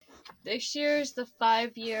This year's the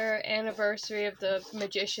 5-year anniversary of the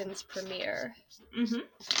Magician's premiere. Mm-hmm.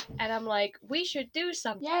 And I'm like, we should do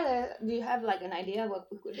something. Yeah, do you have like an idea what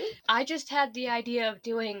we could do? I just had the idea of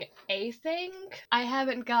doing a thing. I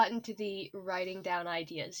haven't gotten to the writing down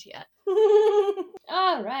ideas yet.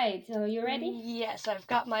 All right, so you ready? Yes, I've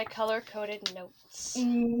got my color-coded notes.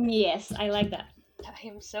 Yes, I like that. I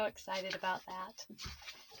am so excited about that.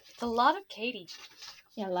 It's a lot of Katie.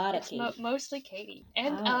 Yeah, a lot of It's Katie. mostly Katie.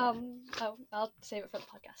 And, I'll save it for the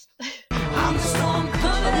podcast. I'm the storm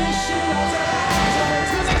till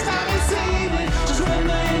next time you see me, just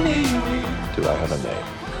remain me. Do I have a name?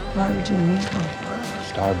 Why would you need one?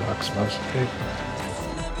 Starbucks mostly.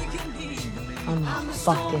 I'm a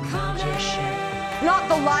fucking magician. Not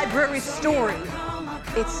the library story.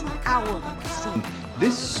 It's our story.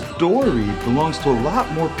 This story belongs to a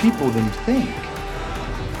lot more people than you think.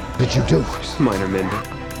 What did you do? Minor Mindy.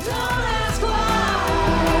 Don't ask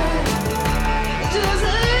why, just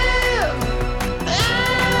live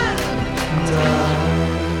and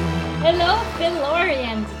Hello,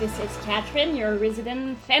 Philorians. This is Catherine, your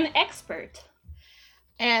resident fan expert.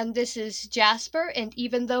 And this is Jasper, and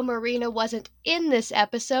even though Marina wasn't in this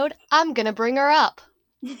episode, I'm gonna bring her up.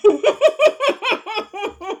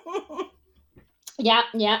 Yeah.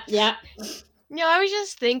 I was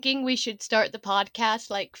just thinking we should start the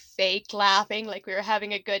podcast like fake laughing, like we were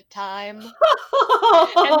having a good time.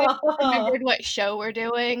 And then remembered what show we're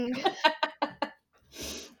doing.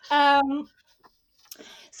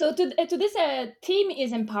 So today's theme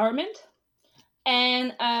is empowerment,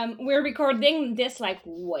 and we're recording this like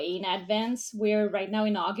way in advance. We're right now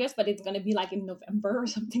in August, but it's gonna be like in November or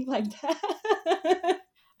something like that.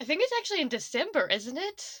 I think it's actually in December, isn't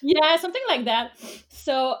it? Yeah, something like that.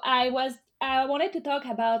 So I wanted to talk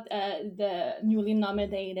about the newly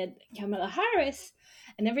nominated Kamala Harris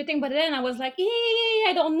and everything, but then I was like,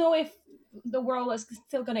 I don't know if the world is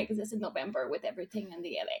still gonna exist in November with everything and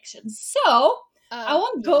the elections. So I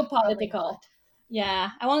won't go political. Yeah,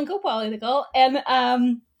 I won't go political, and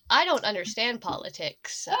I don't understand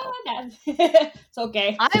politics, so it's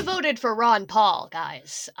okay. I voted for Ron Paul,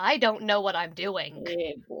 guys. I don't know what I'm doing.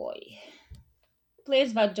 Hey boy,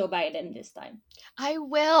 please vote Joe Biden this time. I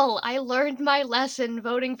will. I learned my lesson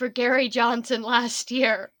voting for Gary Johnson last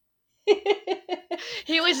year.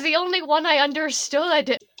 He was the only one I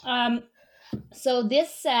understood. So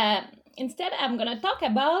this instead, I'm gonna talk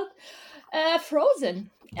about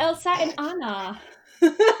Frozen, Elsa and Anna.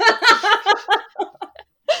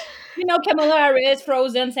 Kamala Harris,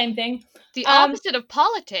 Frozen, same thing. The opposite of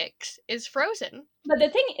politics is Frozen. But the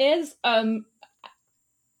thing is,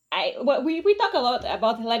 we talk a lot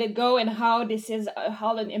about Let It Go and how this is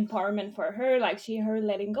all an empowerment for her, like her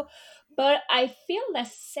letting go. But I feel the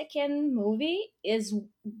second movie is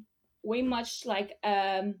way much like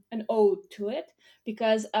an ode to it,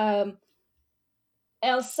 because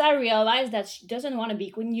Elsa realized that she doesn't want to be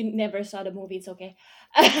queen. You never saw the movie, it's okay.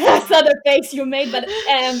 I saw the face you made, but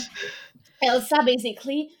Elsa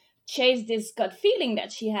basically chased this gut feeling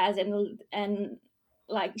that she has, and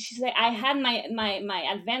like she's like, I had my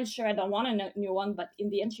adventure, I don't want a new one, but in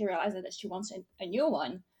the end she realized that she wants a new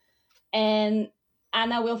one, and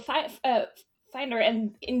Anna will find her,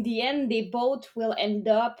 and in the end they both will end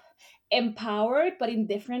up empowered, but in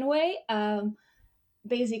different way.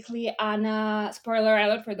 Basically, Anna, spoiler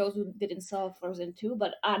alert for those who didn't saw Frozen 2,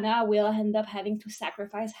 but Anna will end up having to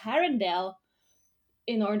sacrifice Arendelle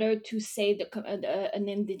in order to save an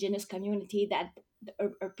indigenous community that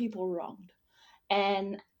are people wronged.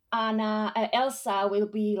 And Elsa will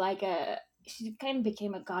be like she kind of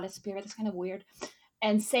became a goddess spirit. It's kind of weird.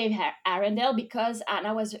 And save Arendelle, because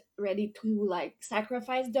Anna was ready to like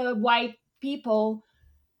sacrifice the white people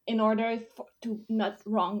in order to not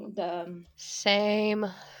wrong the Same.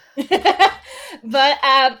 but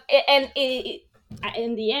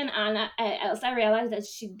in the end, Elsa realized that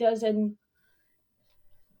she doesn't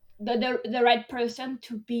the right person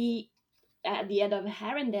to be at the head of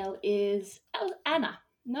Arendelle is Anna,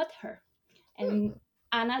 not her, and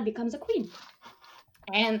Anna becomes a queen.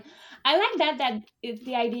 And I like that it's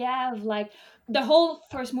the idea of like the whole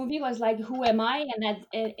first movie was like, who am I, and that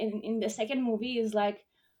in the second movie is like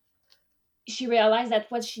she realized that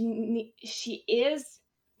what she is,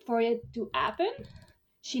 for it to happen,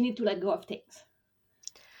 she need to let go of things,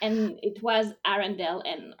 and it was Arendelle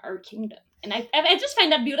and her kingdom. And I just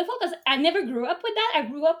find that beautiful, because I never grew up with that. I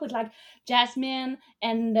grew up with like Jasmine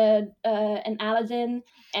and Aladdin,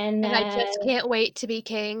 and I just can't wait to be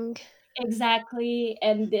king. Exactly,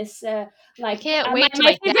 and this like I can't wait till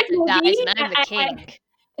my dad dies and I'm the king.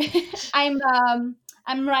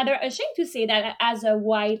 I'm rather ashamed to say that as a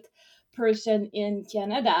white person in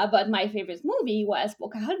Canada, but my favorite movie was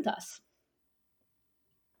Pocahontas.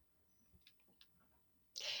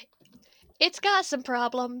 It's got some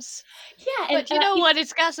problems, Yeah, and but you know what?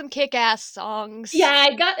 It's got some kick-ass songs. yeah,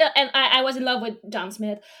 I got and I was in love with John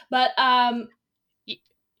Smith, but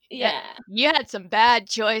yeah. You had some bad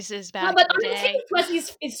choices No, back but in the honestly, day. it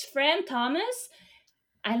was his friend Thomas.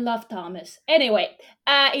 I love Thomas. Anyway,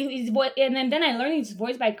 and then I learned his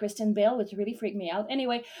voice by Kristen Bale, which really freaked me out.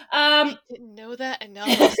 Anyway, Didn't know that, and now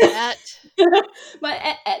I'm upset. but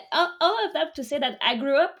all of that to say that I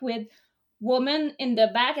grew up with woman in the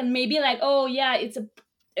back, and maybe like, oh yeah, it's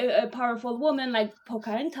a powerful woman like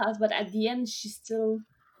Pocahontas, but at the end she's still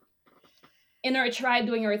in her tribe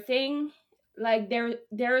doing her thing. Like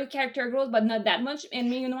their character growth, but not that much. And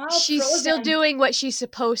meanwhile, She's still doing what she's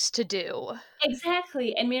supposed to do.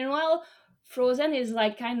 exactly. And meanwhile, Frozen is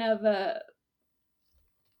like kind of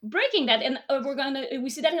breaking that, and we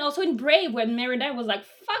see that also in Brave when Merida was like,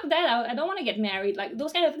 "Fuck that! I don't want to get married." Like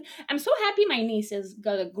those kind of. I'm so happy my niece is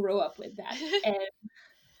gonna grow up with that, and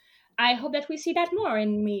I hope that we see that more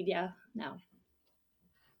in media now,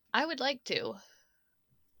 I would like to.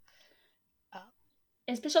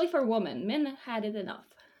 especially for women. Men had it enough.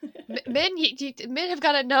 Men have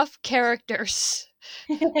got enough characters.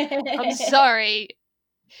 I'm sorry.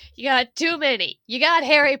 You got too many. You got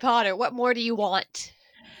Harry Potter. What more do you want?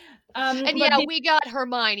 And but yeah, we got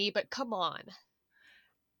Hermione, but come on.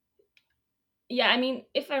 Yeah, I mean,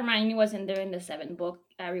 if Hermione wasn't there in the 7th book,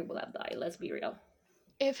 Harry would have died. Let's be real.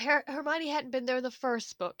 If Hermione hadn't been there in the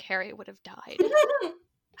first book, Harry would have died.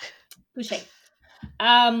 Touché.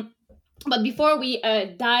 But before we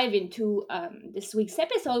dive into this week's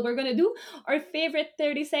episode, we're gonna do our favorite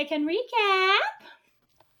 30-second recap.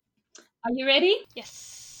 Are you ready?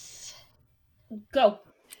 Yes. Go.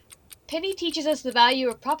 Penny teaches us the value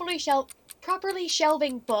of properly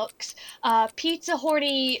shelving books. Pizza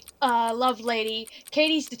horny love lady.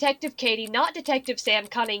 Katie's Detective Katie, not Detective Sam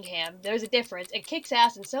Cunningham. There's a difference, and kicks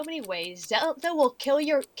ass in so many ways. Zelda will kill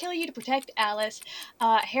you to protect Alice.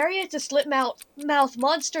 Harriet's a slip mouth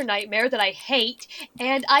monster nightmare that I hate,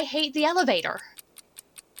 and I hate the elevator.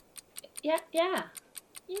 Yeah.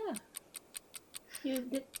 You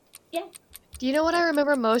did. Yeah. Do you know what I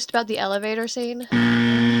remember most about the elevator scene?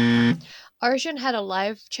 Arjun had a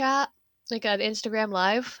live chat, like an Instagram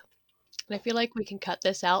live, and I feel like we can cut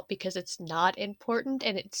this out because it's not important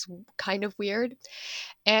and it's kind of weird.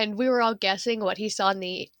 And we were all guessing what he saw in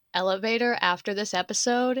the elevator after this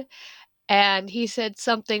episode, and he said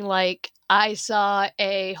something like, "I saw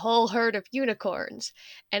a whole herd of unicorns,"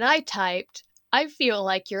 and I typed, "I feel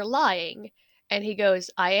like you're lying." And he goes,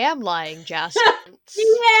 "I am lying, Jasper."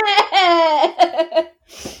 Yeah.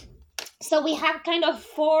 So we have kind of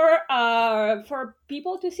four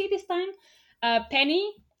people to see this time: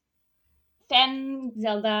 Penny, Fen,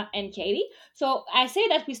 Zelda, and Katie. So I say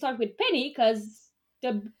that we start with Penny because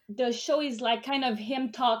the show is like kind of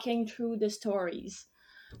him talking through the stories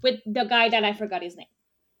with the guy that I forgot his name.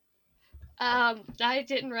 I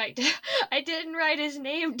didn't write his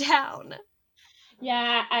name down.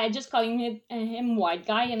 Yeah, I just calling him white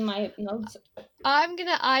guy in my notes. I'm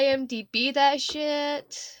gonna IMDb that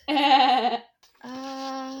shit.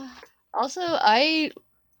 Also, I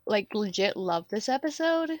legit love this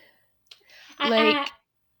episode. I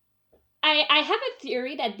have a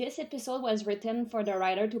theory that this episode was written for the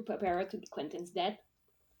writer to prepare her to Quentin's death.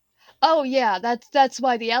 Oh yeah, that's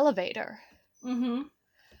why the elevator. Mm-hmm.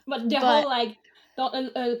 But whole like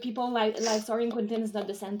people like sorry, Quentin is not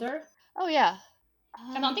the center. Oh yeah.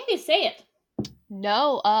 I don't think they say it.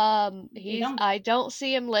 No, I don't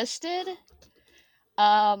see him listed.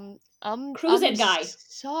 I'm guy.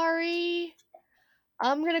 Sorry.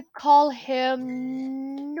 I'm gonna call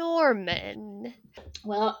him Norman.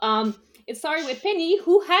 Well, it started with Penny,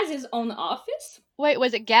 who has his own office. Wait,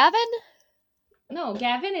 was it Gavin? No,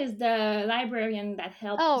 Gavin is the librarian that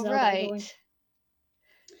helped Oh, Zelda right. going.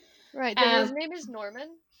 Right, then his name is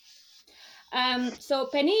Norman. So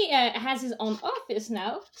Penny has his own office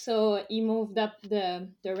now. So he moved up the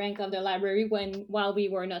rank of the library while we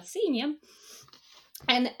were not seeing him.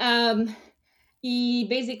 And he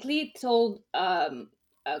basically told a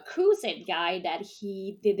Crusade guy that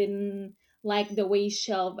he didn't like the way he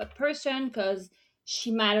shelved a person because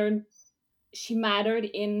she mattered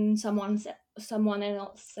in someone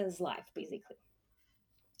else's life, basically.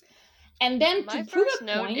 And then my to prove first a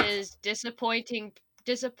note point is disappointing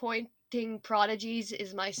prodigies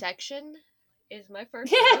is my section. Is my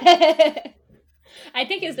first note. I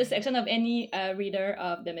think it's the section of any reader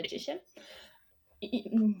of The Magician.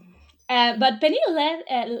 But Penny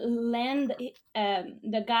land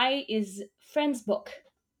the guy is friend's book,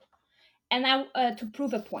 and to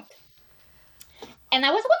prove a point. And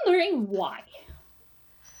I was wondering why.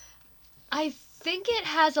 I think it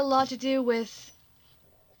has a lot to do with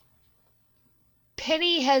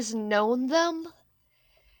Penny has known them,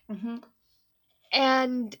 Mm-hmm.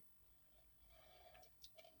 and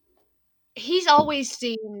he's always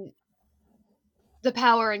seen the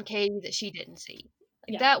power in Katie that she didn't see.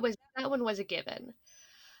 Like Yeah. that one was a given.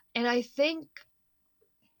 And I think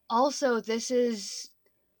also this is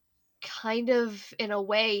kind of in a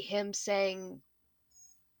way him saying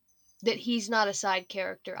that he's not a side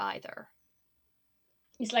character either.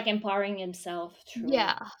 He's like empowering himself through.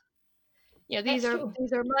 Yeah. That's true.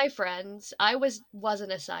 These are my friends. I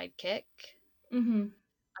wasn't a sidekick. Mm-hmm.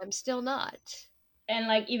 I'm still not. And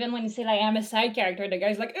like even when you say like I'm a side character, the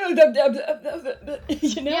guy's like, "Oh, duh, duh, duh, duh, duh, duh,"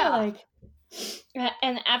 you know, Yeah. like.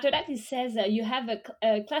 And after that, he says you have a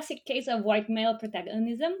classic case of white male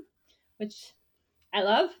protagonism, which I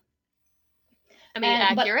love. I mean,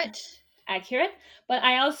 But accurate. But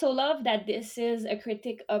I also love that this is a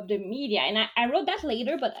critic of the media, and I wrote that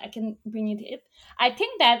later, but I can bring it. I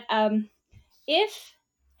think that if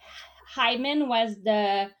Hyman was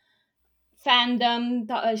the fandom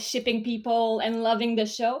shipping people and loving the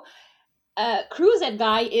show, Cruzette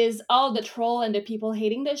guy is all the troll and the people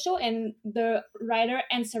hating the show, and the writer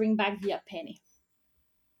answering back via Penny.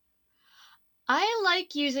 I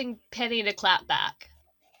like using Penny to clap back.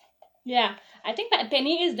 Yeah, I think that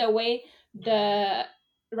Penny is the way the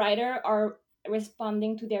writer are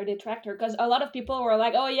responding to their detractor, because a lot of people were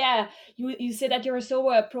like, "Oh yeah, you say that you're so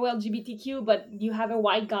pro LGBTQ, but you have a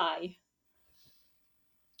white guy."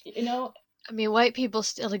 You know. I mean, white people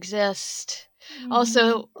still exist. Mm-hmm.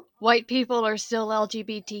 Also, white people are still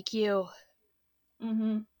LGBTQ.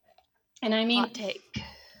 Mm-hmm. And I mean, Hot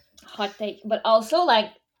take. but also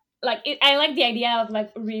like I like the idea of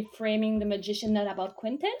like reframing the magician, not about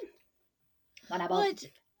Quentin, but about.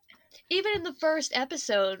 Even in the first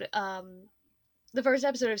episode of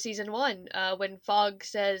season 1, when Fogg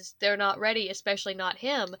says they're not ready, especially not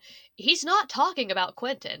him, he's not talking about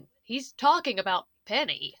Quentin. He's talking about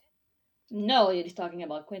Penny. No, he's talking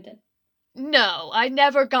about Quentin. No, I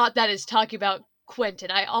never got that as talking about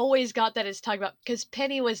Quentin. I always got that as talking about, because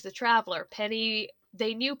Penny was the traveler.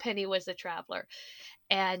 They knew Penny was the traveler,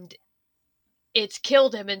 and it's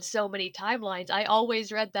killed him in so many timelines. I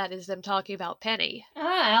always read that as them talking about Penny.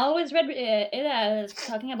 I always read it as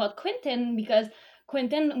talking about Quentin, because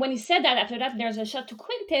Quentin, when he said that, after that, there's a shot to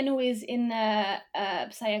Quentin, who is in a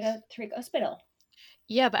psychiatric hospital.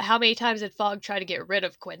 Yeah, but how many times did Fogg try to get rid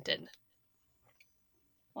of Quentin?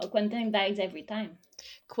 Well, Quentin dies every time.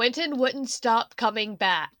 Quentin wouldn't stop coming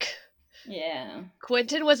back. Yeah.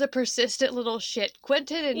 Quentin was a persistent little shit.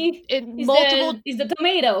 Quentin He's the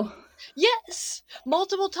tomato. Yes!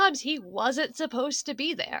 Multiple times he wasn't supposed to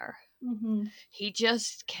be there. Mm-hmm. He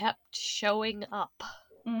just kept showing up.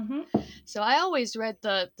 Mm-hmm. So I always read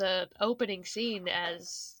the opening scene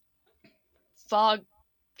as Fogg,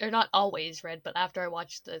 or not always read, but after I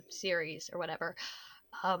watched the series or whatever,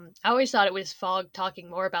 I always thought it was Fogg talking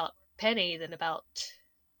more about Penny than about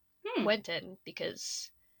Quentin, because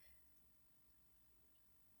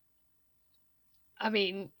I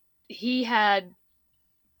mean, he had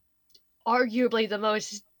arguably the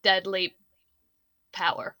most deadly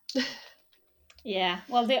power. Yeah,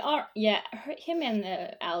 well, they are. Yeah, him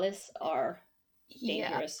and Alice are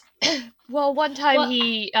dangerous. Yeah. Well, one time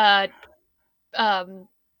he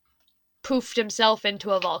poofed himself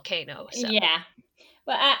into a volcano. So. Yeah,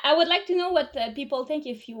 but I would like to know what people think.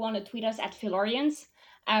 If you want to tweet us at Philorians,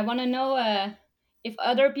 I want to know if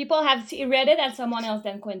other people have read it as someone else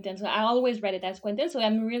than Quentin. So I always read it as Quentin, so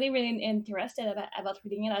I'm really, really interested about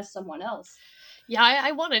reading it as someone else. Yeah,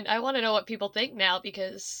 I want to know what people think now,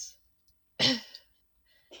 because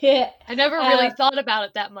yeah, I never really thought about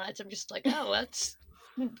it that much. I'm just like, oh, that's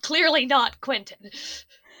clearly not Quentin.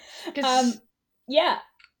 Yeah,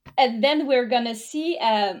 and then we're gonna see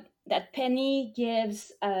that Penny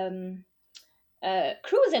gives Cruzette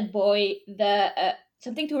Boy the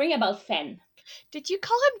something to ring about Fen. Did you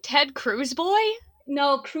call him Ted Cruz Boy?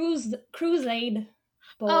 No, Crusade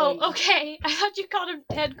Boy. Oh, okay. I thought you called him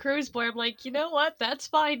Ted Cruz Boy. I'm like, you know what? That's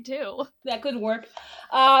fine too. That could work.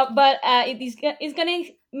 But it's gonna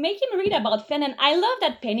make him read about Fen, and I love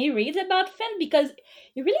that Penny reads about Fen, because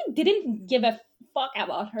he really didn't give a fuck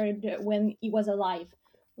about her when he was alive.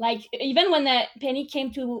 Like, even when Penny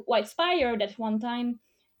came to White Spire that one time,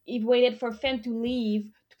 he waited for Fen to leave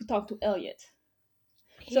to talk to Elliot.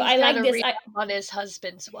 So I like this on his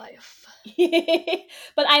husband's wife.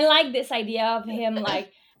 But I like this idea of him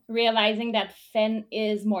like realizing that Fen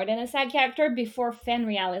is more than a side character before Fen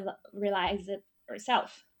realizes it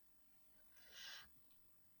herself.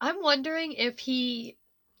 I'm wondering if he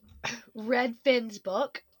read Finn's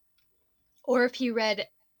book, or if he read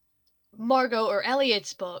Margot or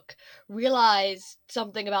Elliot's book, realized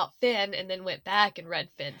something about Finn, and then went back and read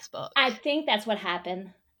Finn's book. I think that's what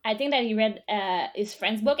happened. I think that he read his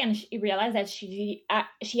friend's book and he realized that she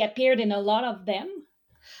appeared in a lot of them.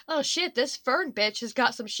 Oh shit, this Fern bitch has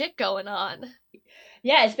got some shit going on.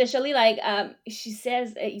 Yeah, especially like she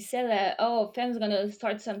says he said oh, Fenn's gonna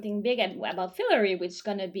start something big about Fillory, which is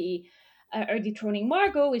gonna be her dethroning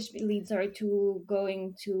Margot, which leads her to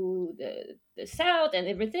going to the south and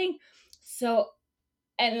everything. So,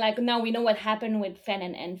 and like now we know what happened with Fenn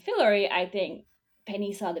and Fillory. I think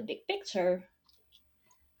Penny saw the big picture,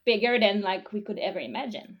 bigger than like we could ever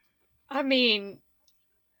imagine. I mean,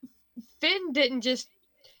 Finn didn't just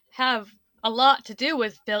have a lot to do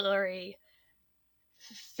with Fillory.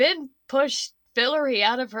 Finn pushed Fillory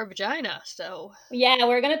out of her vagina, so. Yeah,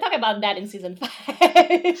 we're gonna talk about that in season 5.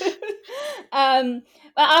 But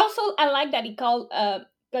I like that he called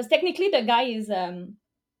because technically the guy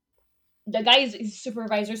is his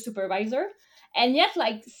supervisor, and yet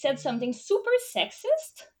like said something super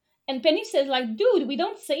sexist. And Penny says like, dude, we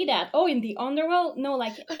don't say that. Oh, in the underworld? No,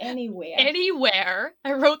 like anywhere. Anywhere.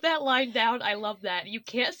 I wrote that line down. I love that. You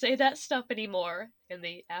can't say that stuff anymore. In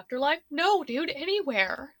the afterlife? No, dude,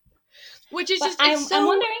 anywhere. Which is But just, it's so... I'm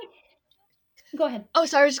wondering. Go ahead. Oh,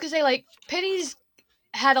 sorry, I was just gonna say, like, Penny's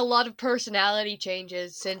had a lot of personality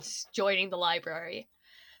changes since joining the library.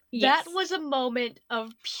 Yes. That was a moment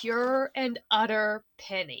of pure and utter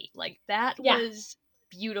Penny. Like, that Yeah. was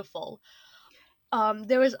beautiful.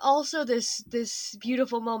 There was also this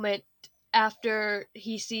beautiful moment after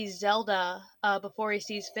he sees Zelda, before he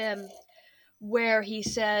sees Finn, where he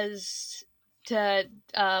says to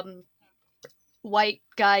white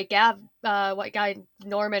guy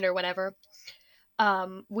Norman or whatever,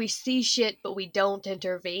 we see shit but we don't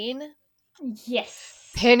intervene.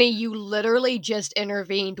 Yes. Penny, you literally just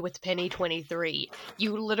intervened with Penny 23.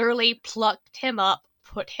 You literally plucked him up,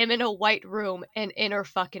 put him in a white room, and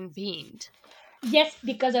inter-fucking-vened. Yes,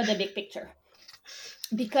 because of the big picture.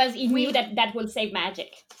 Because he knew that would save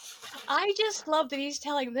magic. I just love that he's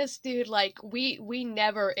telling this dude, like, we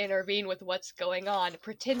never intervene with what's going on,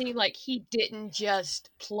 pretending like he didn't just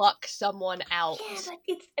pluck someone out.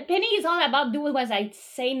 Yeah, but Penny is all about do what I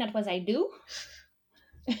say, not what I do.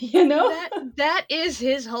 You know? That is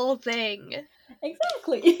his whole thing.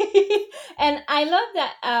 Exactly. And I love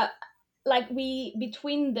that like we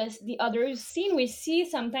between the other scene we see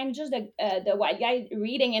sometimes just the white guy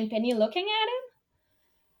reading and Penny looking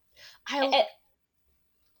at him.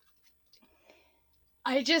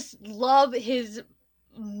 I just love his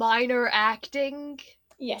minor acting.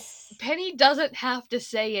 Yes. Penny doesn't have to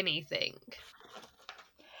say anything.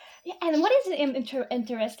 Yeah, and what is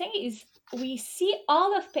interesting is we see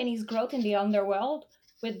all of Penny's growth in the underworld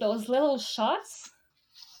with those little shots.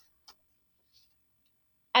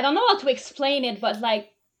 I don't know how to explain it, but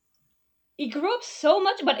like he grew up so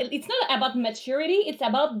much, but it's not about maturity, it's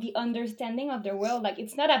about the understanding of the world. Like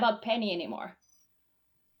it's not about Penny anymore.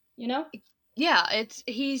 You know? Yeah,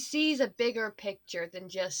 he sees a bigger picture than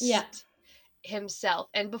just himself.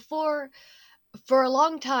 And for a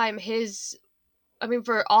long time,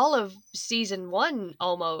 for all of season 1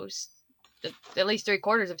 almost, at least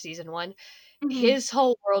 3/4 of season 1, his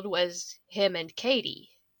whole world was him and Katie.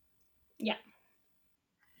 Yeah.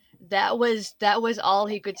 That was all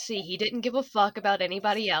he could see. He didn't give a fuck about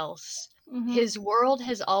anybody else. Mm-hmm. His world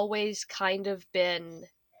has always kind of been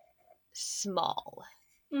small.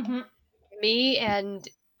 Mm-hmm. Me and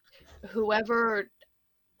whoever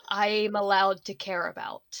I'm allowed to care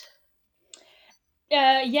about.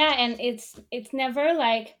 Yeah, and it's never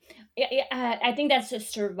like I think that's a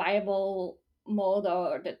survival mode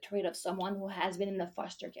or the trait of someone who has been in the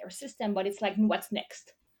foster care system, but it's like what's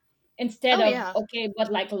next instead of okay,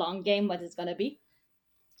 but like long game, what is gonna be.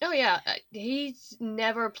 Oh yeah, he's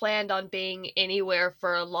never planned on being anywhere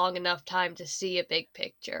for a long enough time to see a big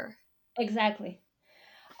picture. Exactly.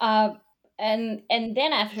 And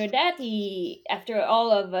then after that, after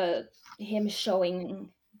all of him showing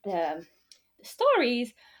the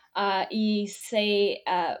stories, he say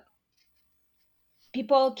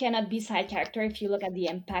people cannot be side character if you look at the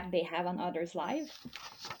impact they have on others' lives.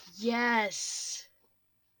 Yes.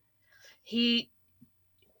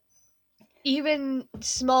 Even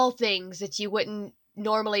small things that you wouldn't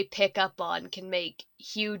normally pick up on can make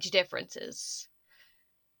huge differences.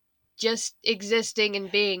 Just existing and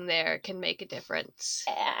being there can make a difference.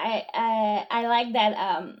 I like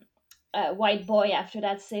that white boy after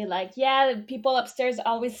that say like, yeah, people upstairs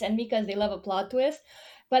always send me because they love a plot twist,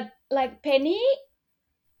 but like Penny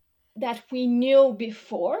that we knew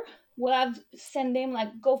before would have sent him like,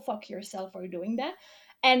 go fuck yourself for doing that.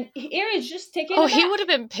 And here he's just taking Oh, it he back. would have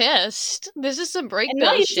been pissed. This is some break And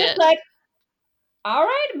now bill he's just shit. like, all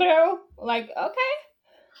right, bro. Like, okay.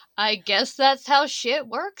 I guess that's how shit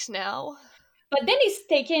works now. But then he's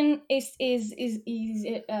taken is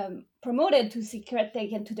promoted to secret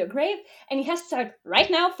taken to the grave, and he has to start right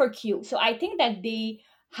now for Q. So I think that they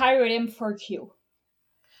hired him for Q,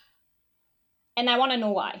 and I want to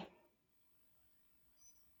know why.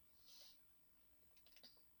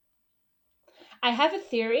 I have a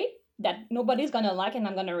theory that nobody's gonna like, and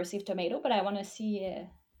I'm gonna receive tomato, but I want to see.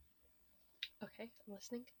 Okay, I'm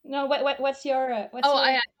listening. No, what's your Oh,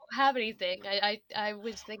 I don't have anything. I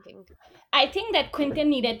was thinking. I think that Quentin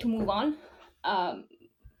needed to move on. Um,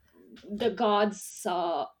 the gods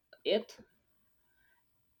saw it,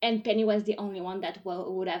 and Penny was the only one that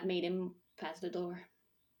would have made him pass the door.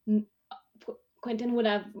 Quentin would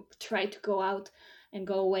have tried to go out and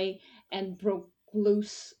go away and broke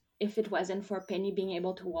loose if it wasn't for Penny being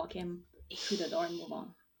able to walk him through the door and move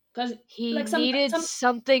on. Because He like needed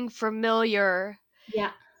something familiar,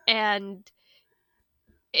 yeah, and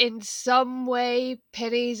in some way,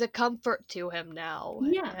 Penny's a comfort to him now.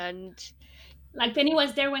 Yeah. And like Penny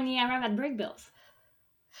was there when he arrived at Brickbills.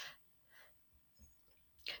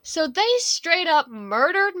 so they straight up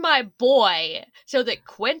murdered my boy so that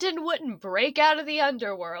Quentin wouldn't break out of the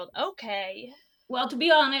underworld. Okay. Well, to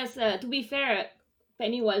be honest, to be fair,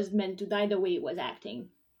 Penny was meant to die the way he was acting.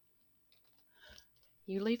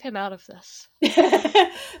 You leave him out of this.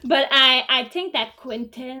 But I think that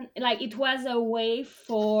Quentin, like, it was a way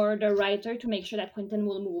for the writer to make sure that Quentin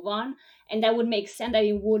will move on, and that would make sense that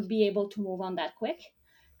he would be able to move on that quick.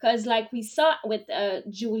 Because, like we saw with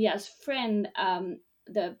Julia's friend,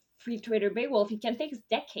 the free trader Beowulf, it can take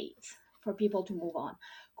decades for people to move on.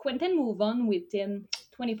 Quentin moved on within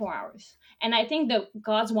 24 hours. And I think the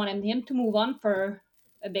gods wanted him to move on for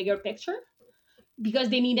a bigger picture, because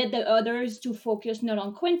they needed the others to focus not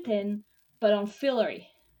on Quentin, but on Fillory.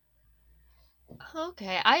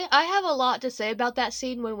 Okay, I have a lot to say about that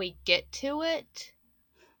scene when we get to it.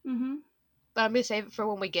 Mm-hmm. But I'm going to save it for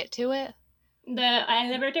when we get to it. The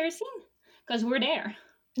elevator scene? Because we're there.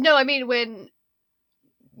 No, I mean when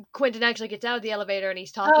Quentin actually gets out of the elevator and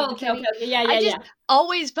he's talking to Penny. Okay. Yeah, I just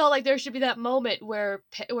always felt like there should be that moment where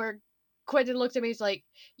Quentin looked at me and he's like,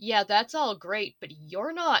 yeah, that's all great, but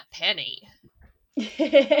you're not Penny.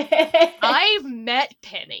 I've met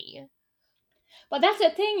Penny. But that's the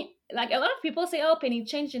thing. Like, a lot of people say, oh, Penny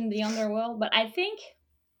changed in the underworld. But I think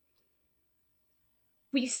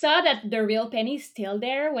we saw that the real Penny's still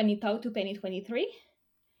there when he talked to Penny 23.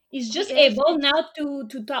 He's just able now to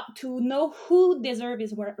talk, to know who deserves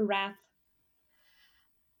his wrath.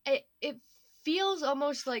 It feels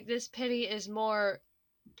almost like this Penny is more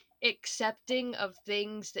accepting of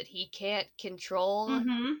things that he can't control.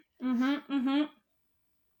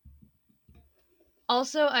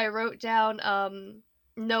 Also, I wrote down,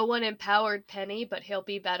 no one empowered Penny, but he'll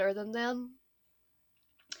be better than them.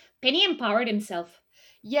 Penny empowered himself.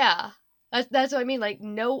 Yeah, that's what I mean. Like,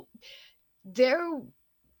 no, there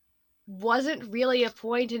wasn't really a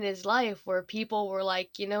point in his life where people were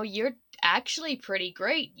like, you know, you're actually pretty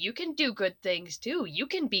great. You can do good things too. You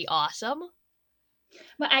can be awesome.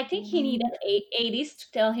 But I think he needed 80s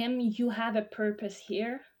to tell him you have a purpose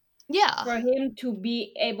here. Yeah. For him to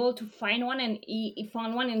be able to find one, and he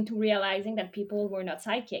found one into realizing that people were not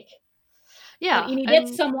psychic. Yeah. But he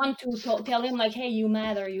needed someone to tell him, like, hey, you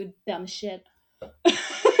mad or you dumb shit.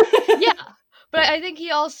 Yeah. But I think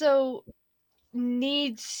he also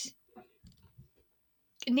needs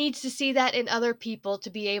to see that in other people to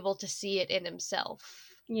be able to see it in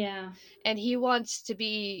himself. Yeah. And he wants to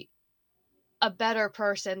be a better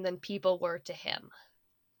person than people were to him.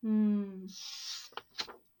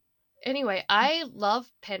 Anyway, I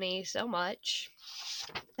love Penny so much.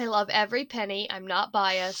 I love every Penny. I'm not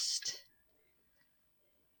biased.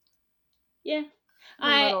 Yeah.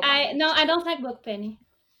 I don't like Book Penny.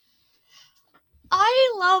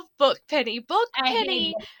 I love Book Penny. Book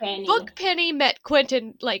Penny met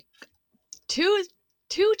Quentin like two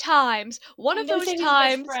times. One of those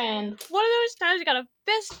times I got a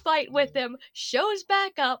fist fight with him, shows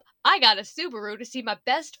back up, I got a Subaru to see my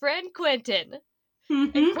best friend Quentin.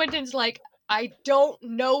 And Quentin's like, I don't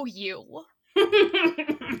know you.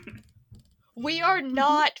 We are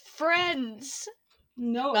not friends.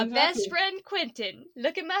 No, my best friend Quentin.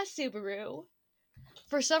 Look at my Subaru.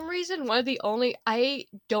 For some reason, I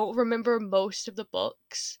don't remember most of the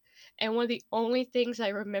books, and one of the only things I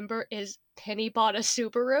remember is Penny bought a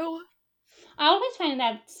Subaru. I always find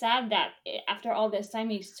that sad that after all this time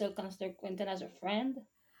he still considers Quentin as a friend.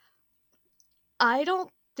 I don't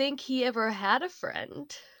think he ever had a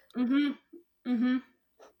friend.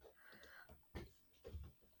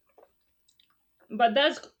 But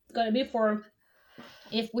that's gonna be for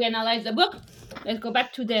if we analyze the book. Let's go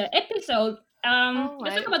back to the episode.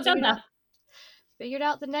 Let's talk about Zelda. Figured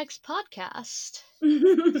out the next podcast.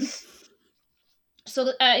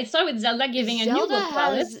 So it started with Zelda giving a new book to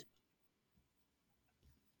Alice.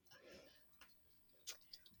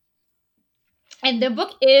 And the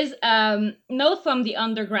book is Note from the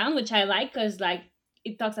Underground, which I like because like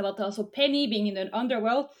it talks about also Penny being in the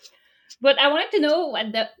underworld. But I wanted to know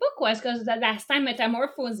what the book was because the last time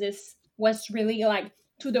Metamorphosis was really like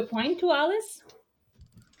to the point to Alice.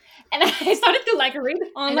 And I started to like read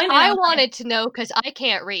online. And I wanted to know because I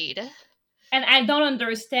can't read. And I don't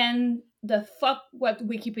understand the fuck what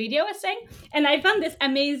Wikipedia was saying. And I found this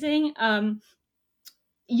amazing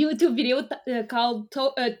YouTube video called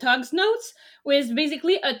Tug's Notes, which is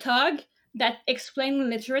basically a Tug that explains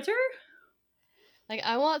literature. Like,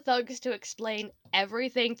 I want thugs to explain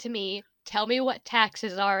everything to me, tell me what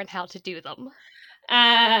taxes are and how to do them.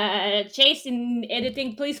 Chase, in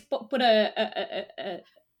editing, please put a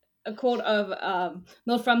quote of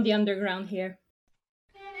Note from the Underground here.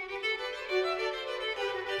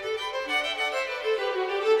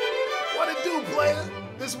 What it do, player?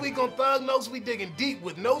 This week on Thug Notes, we digging deep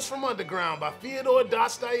with Notes from Underground by Fyodor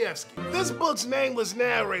Dostoevsky. This book's nameless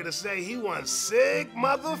narrator say he one sick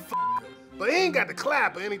motherfucker, but he ain't got the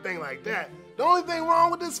clap or anything like that. The only thing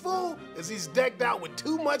wrong with this fool is he's decked out with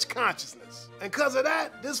too much consciousness. And cause of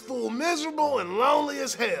that, this fool miserable and lonely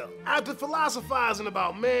as hell. After philosophizing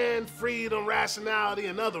about man, freedom, rationality,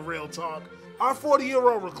 and other real talk, our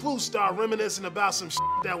 40-year-old recluse started reminiscing about some shit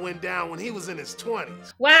that went down when he was in his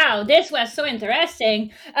 20s. Wow, this was so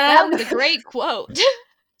interesting. That was a great quote.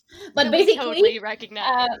 But basically, totally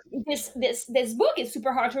recognize this book is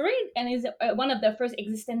super hard to read and is one of the first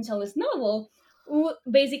existentialist novel. Who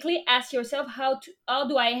basically ask yourself how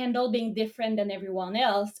do I handle being different than everyone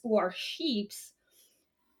else who are sheeps,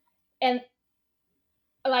 and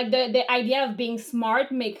like the idea of being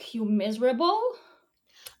smart makes you miserable,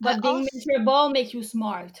 but being miserable makes you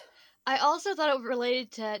smart. I also thought it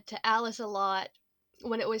related to Alice a lot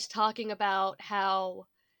when it was talking about how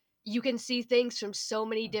you can see things from so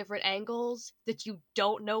many different angles that you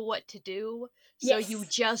don't know what to do, so you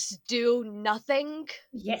just do nothing.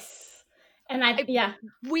 Yes. And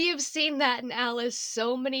we have seen that in Alice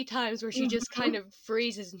so many times where she just kind of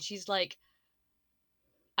freezes and she's like,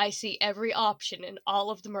 I see every option and all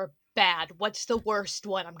of them are bad. What's the worst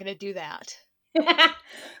one? I'm gonna do that.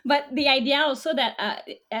 But the idea also that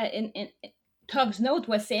in Tug's note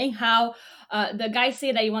was saying how the guys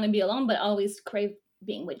say that you want to be alone but always crave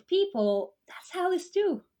being with people. That's Alice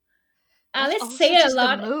too. Alice say a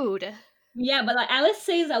lot. The mood. Yeah, but like Alice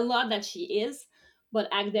says a lot that she is, but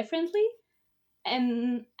act differently.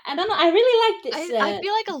 And I don't know, I really like this. I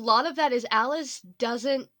feel like a lot of that is Alice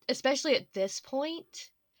doesn't, especially at this point,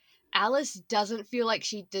 Alice doesn't feel like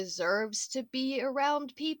she deserves to be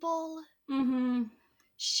around people. Mm-hmm.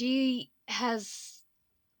 She has...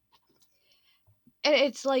 And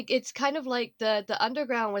it's kind of like the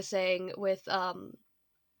Underground was saying with,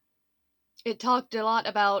 it talked a lot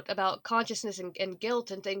about consciousness and guilt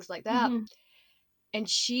and things like that. Mm-hmm. And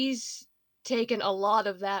she's taken a lot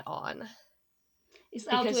of that on.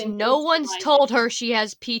 Because no one's told her she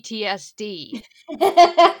has PTSD.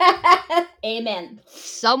 Amen.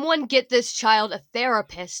 Someone get this child a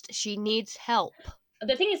therapist. She needs help.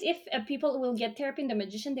 The thing is, if people will get therapy in The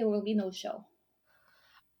Magician, there will be no show.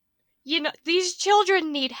 You know, these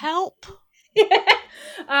children need help.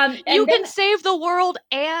 You can save the world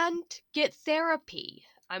and get therapy.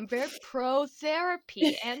 I'm very pro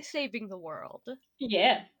therapy and saving the world.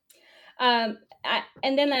 Yeah.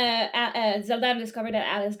 And then Zelda discovered that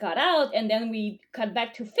Alice got out, and then we cut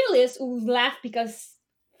back to Phyllis, who laughed because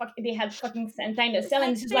they had fucking Santa in the cell,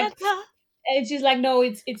 and she's like, no,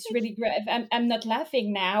 it's really great. I'm not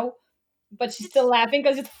laughing now, but she's still laughing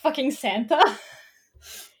because it's fucking Santa.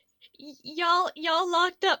 Y'all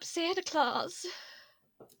locked up Santa Claus.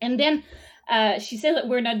 And then she said that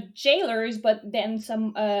we're not jailers, but then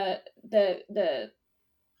some the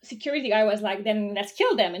security guy was like, then let's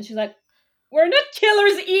kill them, and she's like, we're not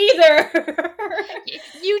killers either.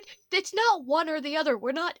 It's not one or the other.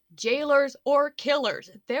 We're not jailers or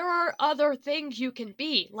killers. There are other things you can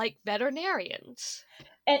be, like veterinarians.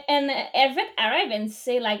 And Everett arrive and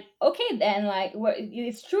say like, okay, then like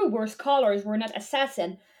it's true, we're scholars, we're not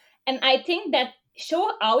assassin. And I think that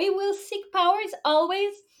show how we will seek power is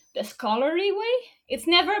always the scholarly way. It's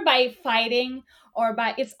never by fighting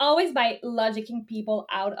it's always by logicking people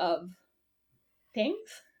out of things.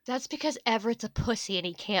 That's because Everett's a pussy and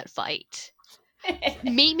he can't fight.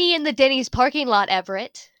 Meet me in the Denny's parking lot,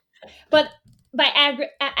 Everett. But by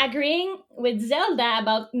agreeing with Zelda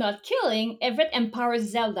about not killing, Everett empowers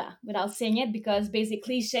Zelda without saying it, because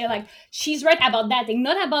basically she's right about that thing,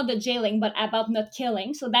 not about the jailing, but about not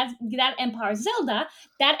killing. So that empowers Zelda.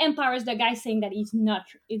 That empowers the guy saying that it's not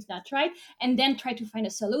right, and then try to find a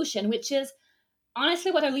solution, which is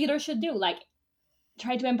honestly what a leader should do. Like,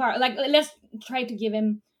 try to empower. Like, let's try to give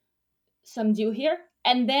him some due here,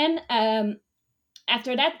 and then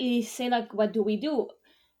after that he say like, what do we do?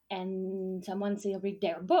 And someone say read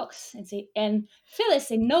their books, and Phyllis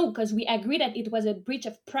say no, because we agree that it was a breach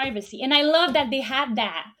of privacy. And I love that they had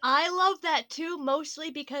that. I love that too,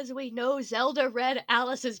 mostly because we know Zelda read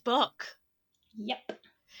Alice's book. Yep.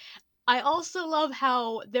 I also love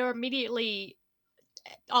how they're immediately,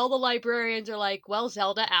 all the librarians are like, well,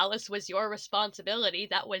 Zelda, Alice was your responsibility.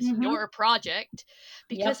 That was your project.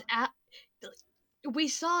 Because we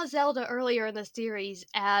saw Zelda earlier in the series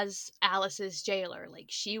as Alice's jailer. Like,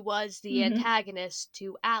 she was the antagonist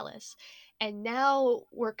to Alice. And now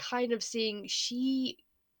we're kind of seeing she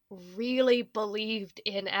really believed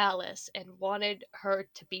in Alice and wanted her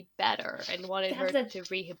to be better and wanted her to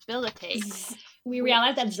rehabilitate. We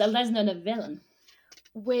realize that Zelda's not a villain.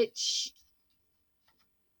 Which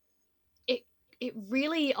it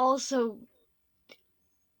really also,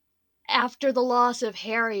 after the loss of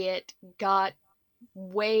Harriet, got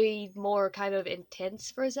way more kind of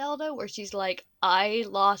intense for Zelda, where she's like, I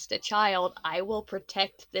lost a child, I will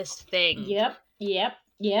protect this thing. Yep. Then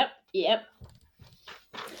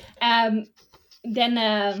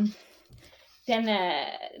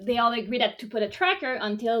they all agree that to put a tracker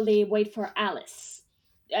until they wait for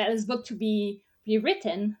Alice's book to be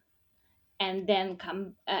rewritten, and then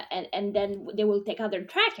come and then they will take out their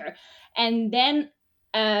tracker, and then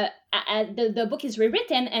the book is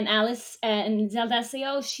rewritten, and Alice and Zelda say,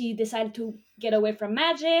 oh, she decided to get away from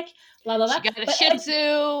magic, blah blah blah. She got a Shih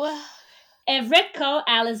Tzu. Everett called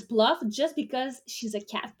Alice bluff just because she's a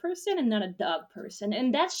cat person and not a dog person,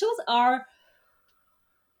 and that shows our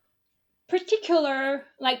particular,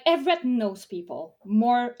 like, Everett knows people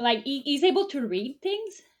more, like he's able to read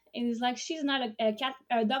things, and he's like, she's not a cat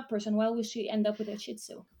or a dog person, why would she end up with a Shih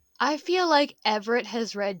Tzu? I feel like Everett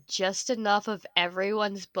has read just enough of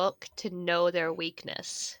everyone's book to know their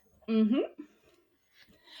weakness. And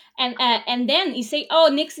then you say,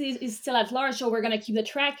 oh, Nix is still at large, so we're gonna keep the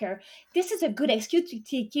tracker. This is a good excuse to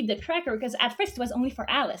keep the tracker, because at first it was only for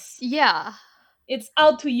Alice. Yeah. It's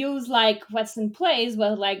out to use like what's in place,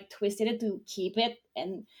 but like twisted it to keep it.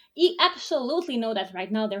 And he absolutely know that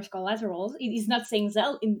right now there's collaterals. He's not saying he's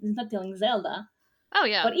not telling Zelda. Oh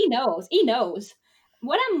yeah. But he knows.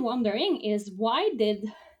 What I'm wondering is, why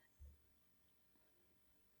did...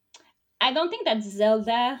 I don't think that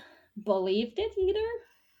Zelda believed it either.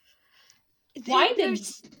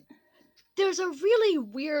 There's a really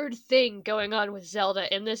weird thing going on with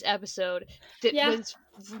Zelda in this episode that was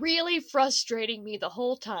really frustrating me the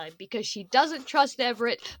whole time, because she doesn't trust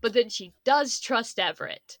Everett, but then she does trust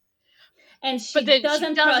Everett. And she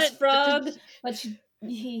doesn't trust Frog, but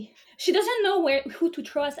she doesn't know who to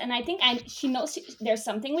trust, and I think she knows there's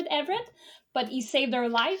something with Everett, but he saved her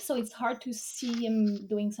life, so it's hard to see him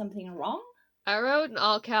doing something wrong. I wrote in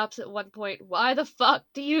all caps at one point, why the fuck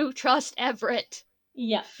do you trust Everett?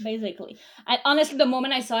 Yeah, basically. Honestly, the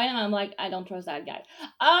moment I saw him, I'm like, I don't trust that guy.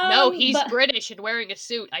 No, he's British and wearing a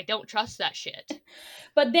suit. I don't trust that shit.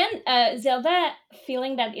 But then Zelda,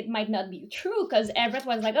 feeling that it might not be true, because Everett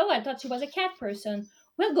was like, oh, I thought she was a cat person.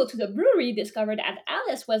 We'll go to the brewery, discover that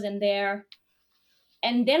Alice wasn't there,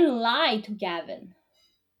 and then lie to Gavin.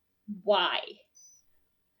 Why?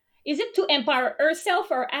 Is it to empower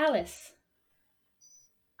herself or Alice?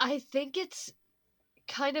 I think it's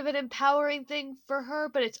kind of an empowering thing for her,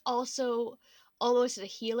 but it's also almost a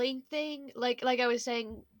healing thing. Like I was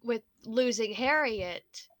saying with losing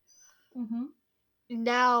Harriet.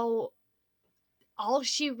 Now all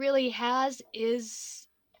she really has is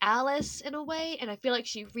Alice in a way, and I feel like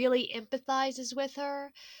she really empathizes with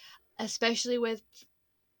her, especially with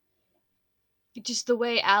just the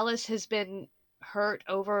way Alice has been hurt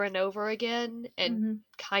over and over again, and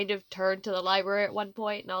kind of turned to the library at one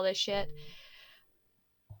point and all this shit.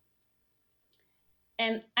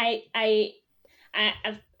 And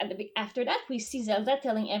after that, we see Zelda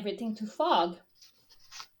telling everything to Fogg.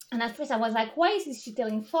 And at first I was like, why is she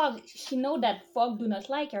telling Fogg? She knows that Fogg do not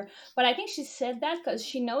like her. But I think she said that because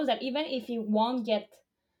she knows that even if he won't get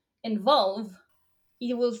involved,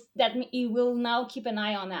 he will now keep an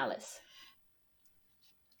eye on Alice.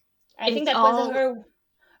 I think that was her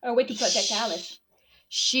way to protect Alice.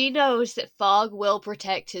 She knows that Fogg will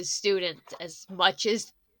protect his students as much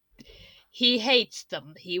as he hates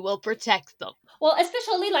them. He will protect them. Well,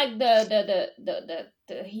 especially like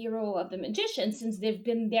the hero of the magician, since they've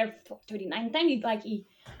been there for 39 times, he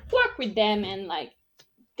worked with them, and like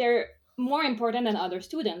they're more important than other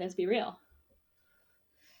students. Let's be real.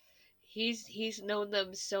 He's known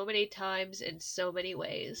them so many times in so many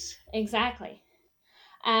ways. Exactly.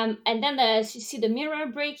 And then you see the mirror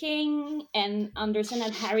breaking, and understand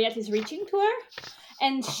that Harriet is reaching to her,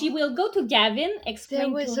 and she will go to Gavin, explain There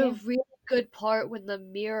was to a him. really good part when the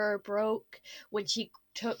mirror broke, when she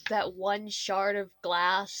took that one shard of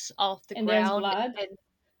glass off the And there's ground. blood. And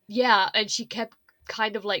yeah, and she kept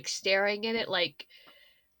kind of like staring at it, like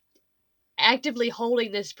actively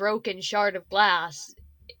holding this broken shard of glass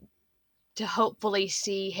to hopefully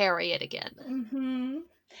see Harriet again. Mm-hmm.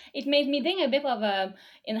 It made me think a bit of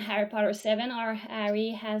in Harry Potter 7, or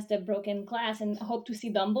Harry has the broken glass and hope to see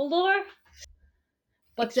Dumbledore.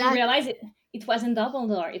 But Exactly. you realize it wasn't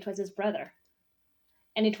Dumbledore, it was his brother.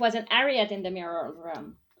 And it wasn't Harriet in the mirror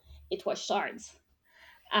room. It was shards.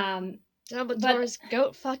 Dumbledore's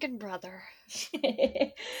goat fucking brother.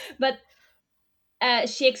 But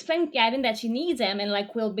she explained to Gavin that she needs him, and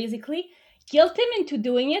like will basically guilt him into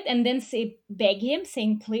doing it, and then beg him,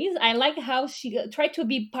 saying please. I like how she tried to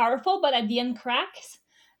be powerful, but at the end cracks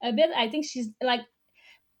a bit. I think she's like,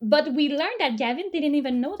 but we learned that Gavin didn't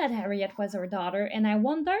even know that Harriet was her daughter, and I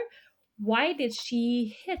wonder why did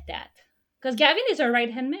she hit that? Because Gavin is her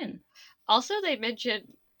right hand man. Also, they mentioned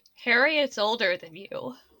Harriet's older than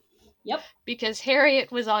you. Yep. Because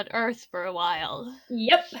Harriet was on Earth for a while.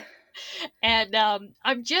 Yep. And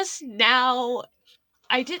I'm just now...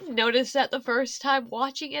 I didn't notice that the first time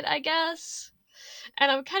watching it, I guess.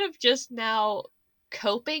 And I'm kind of just now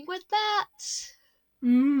coping with that.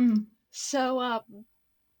 So,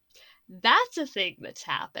 that's a thing that's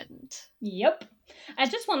happened. Yep. I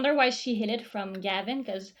just wonder why she hid it from Gavin,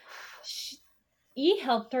 because he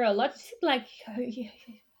helped her a lot. Is it like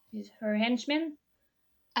her henchman?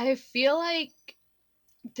 I feel like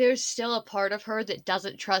there's still a part of her that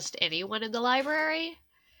doesn't trust anyone in the library.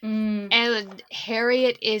 And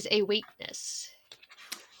Harriet is a weakness.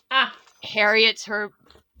 Harriet's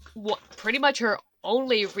pretty much her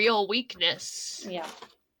only real weakness. Yeah.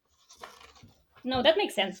 No, that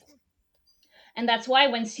makes sense. And that's why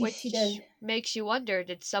when she does... makes you wonder,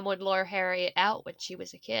 did someone lure Harriet out when she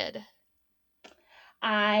was a kid?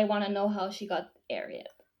 I want to know how she got Harriet.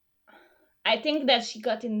 I think that she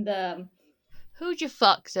got in the... Who'd you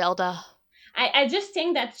fuck, Zelda? I just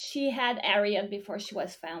think that she had Harriet before she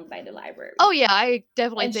was found by the library. Oh yeah, I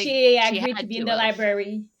definitely and think she agreed to be in the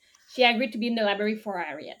library. She agreed to be in the library for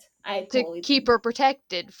Harriet. To keep her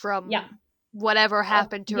protected from whatever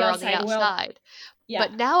happened to her on the outside. Yeah.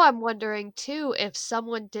 But now I'm wondering too if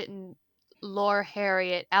someone didn't lure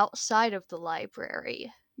Harriet outside of the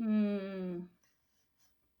library. Well,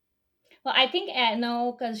 I think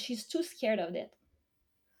no, because she's too scared of it.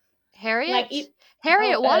 Harriet?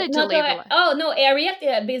 Harriet wanted to leave. No,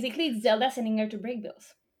 Harriet, basically Zelda sending her to break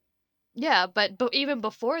bills. Yeah, but even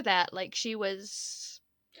before that, like, she was...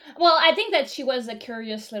 Well, I think that she was a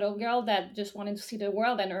curious little girl that just wanted to see the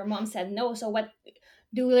world, and her mom said no. So what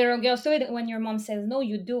do little girls do? When your mom says no,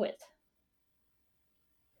 you do it.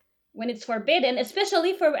 When it's forbidden,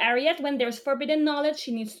 especially for Harriet, when there's forbidden knowledge,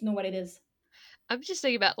 she needs to know what it is. I'm just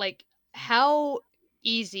thinking about, like, how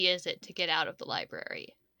easy is it to get out of the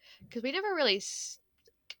library? Because we never really...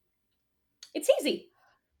 It's easy.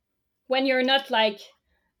 When you're not, like,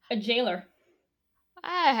 a jailer.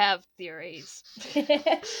 I have theories. They're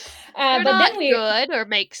but not good or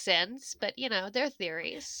make sense, but, you know, they're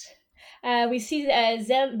theories. We see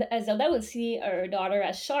Zelda will see her daughter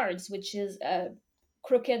as shards, which is a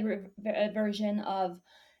crooked version of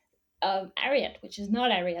Harriet, which is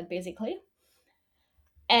not Harriet, basically.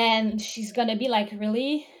 And she's gonna be, like,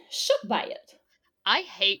 really shook by it. I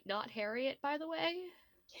hate not Harriet, by the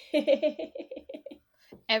way.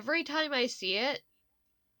 Every time I see it,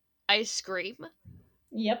 I scream.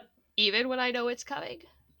 Yep. Even when I know it's coming.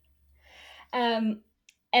 And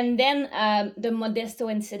then the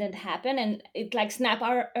Modesto incident happened, and it like snapped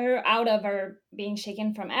her out of her being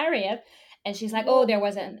shaken from Harriet, and she's like, "Oh, there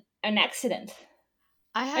was an accident."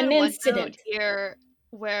 I had an incident here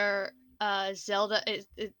where Zelda is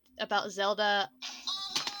about Zelda.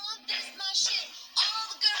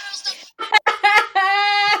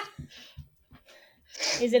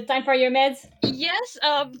 Is it time for your meds? Yes.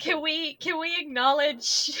 Can we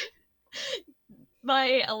acknowledge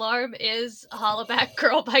my alarm is Hollaback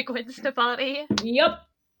Girl by Gwen Stefani? Yep.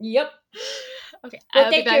 Okay, We'll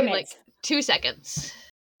I'll be back in like 2 seconds.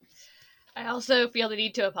 I also feel the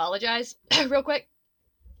need to apologize real quick.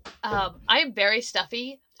 I am very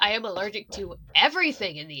stuffy. I am allergic to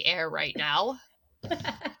everything in the air right now.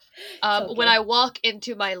 Okay. When I walk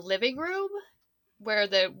into my living room where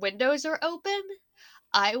the windows are open,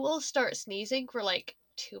 I will start sneezing for like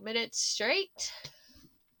 2 minutes straight.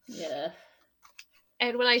 Yeah.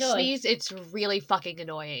 And when I Joy. sneeze, it's really fucking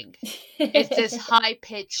annoying. It's this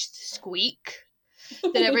high-pitched squeak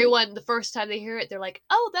that everyone, the first time they hear it, they're like,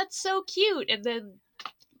 "Oh, that's so cute," and then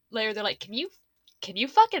later they're like, "Can you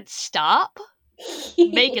fucking stop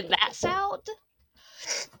making that sound?"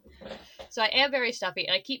 So I am very stuffy,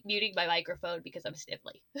 and I keep muting my microphone because I'm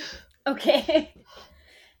sniffly. Okay.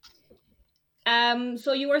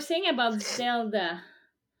 So you were saying about Zelda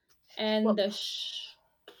and Well- the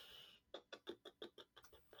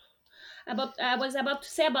I was about to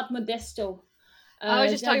say about Modesto. I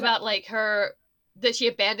was just talking Zelda- about like that she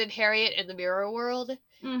abandoned Harriet in the mirror world.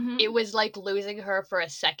 Mhm. It was like losing her for a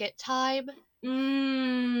second time.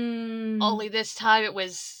 Mm. Only this time it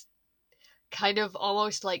was kind of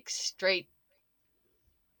almost like straight.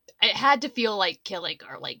 It had to feel like killing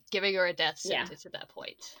her, like giving her a death Yeah. sentence at that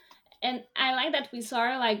point. And I like that we saw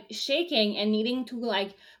her like shaking and needing to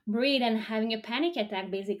like breathe and having a panic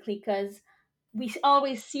attack basically because we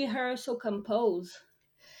always see her so composed.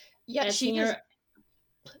 Yeah, And she seeing does. her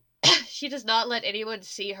She does not let anyone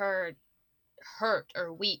see her hurt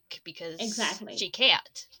or weak because Exactly. she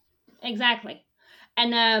can't. exactly,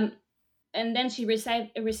 and then she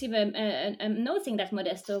received a note saying that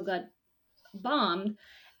Modesto got bombed,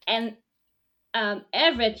 and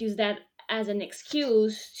Everett used that as an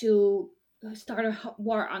excuse to start a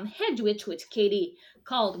war on Hedwig, which Katie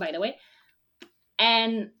called, by the way,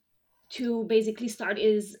 and to basically start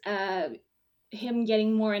is him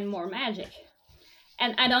getting more and more magic.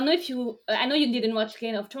 And I don't know if I know you didn't watch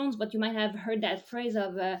Game of Thrones, but you might have heard that phrase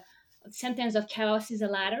of sentence of chaos is a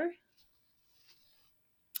ladder.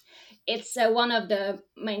 It's one of the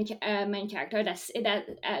main character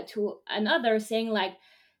that to another saying like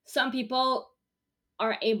some people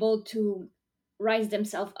are able to rise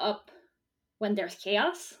themselves up when there's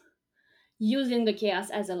chaos, using the chaos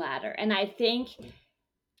as a ladder. And I think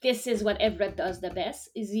this is what Everett does the best: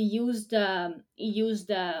 is he used the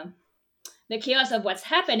chaos of what's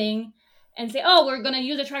happening and say, "Oh, we're gonna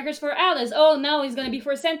use the trackers for Alice. Oh, now it's gonna be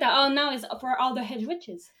for Santa. Oh, now it's for all the hedge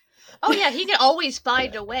witches." Oh yeah, he can always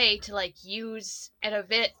find a way to like use an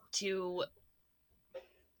event to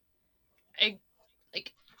like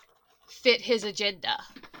fit his agenda.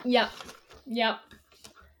 Yep.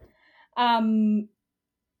 And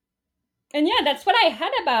yeah, that's what I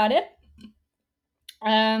had about it.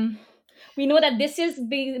 We know that this is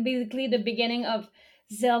basically the beginning of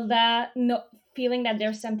Zelda feeling that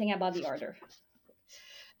there's something about the order.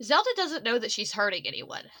 Zelda doesn't know that she's hurting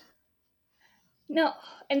anyone. No,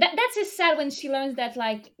 and that's just sad when she learns that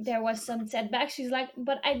like there was some setback. She's like,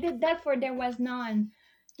 "But I did that for there was none."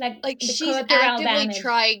 Like the She's collateral actively damage.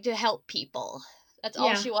 trying to help people. That's all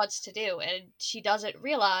Yeah. she wants to do, and she doesn't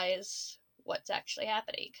realize what's actually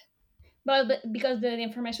happening. But because the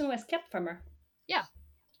information was kept from her. Yeah.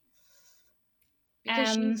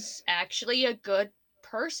 Because Um, she's actually a good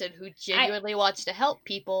person who genuinely wants to help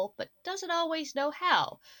people, but doesn't always know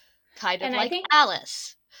how. Kind of And I like think-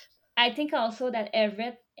 Alice. I think also that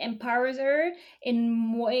Everett empowers her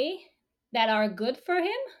in way that are good for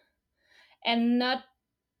him, and not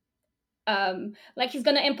like he's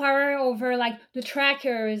gonna empower her over like the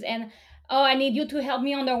trackers and oh, I need you to help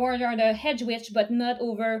me on the word or the hedge witch, but not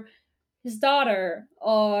over his daughter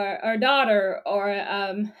or her daughter, or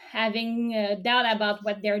having doubt about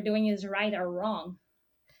what they're doing is right or wrong.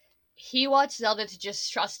 He wants Zelda to just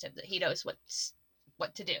trust him that he knows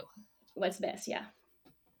what to do. What's best, yeah.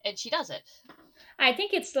 And she does it. I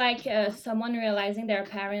think it's like someone realizing their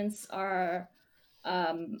parents are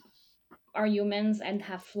humans and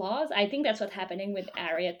have flaws. I think that's what's happening with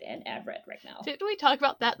Harriet and Everett right now. Didn't we talk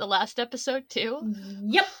about that in the last episode too?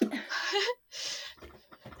 Yep.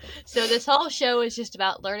 So this whole show is just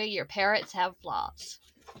about learning your parents have flaws.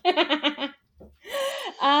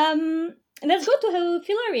 Let's go to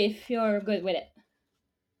Fillory if you're good with it.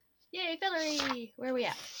 Yay, Fillory! Where are we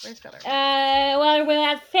at? Where's Fillory? Well, we're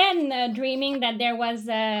at Fen dreaming that there was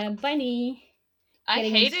a bunny. I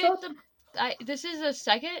getting hated insulted. this is the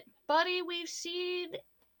second bunny we've seen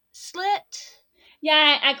slit.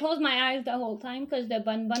 Yeah, I closed my eyes the whole time because the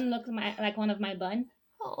bun looked like one of my bun.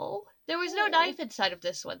 Oh, there was no knife inside of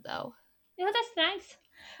this one though. Yeah, that's nice.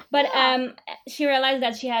 But Yeah. she realized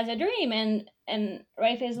that she has a dream, and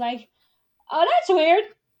Rafe is like, "Oh, that's weird."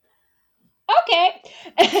 Okay.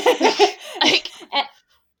 Like,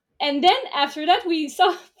 And then after that, we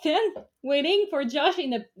saw Finn waiting for Josh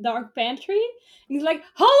in the dark pantry. And he's like,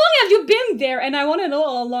 "How long have you been there?" And I want to know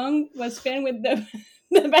how long was Finn with the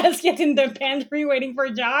the basket in the pantry waiting for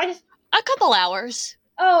Josh. A couple hours.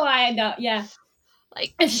 Oh, I know, yeah.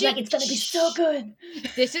 Like, And she's like, "It's gonna be so good.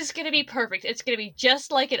 This is gonna be perfect. It's gonna be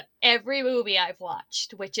just like in every movie I've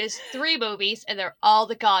watched, which is 3 movies, and they're all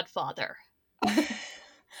The Godfather.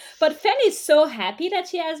 But Finn is so happy that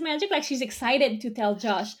she has magic. Like, she's excited to tell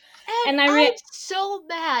Josh. And I'm so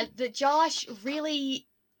mad that Josh really...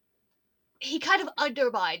 He kind of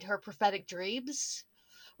undermined her prophetic dreams.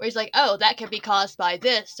 Where he's like, oh, that can be caused by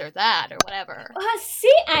this or that or whatever.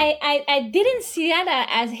 See, I didn't see that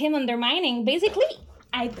as him undermining. Basically,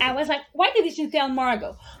 I was like, why did you tell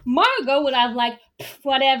Margot? Margot would have like,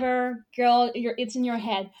 whatever, girl, it's in your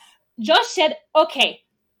head. Josh said, okay,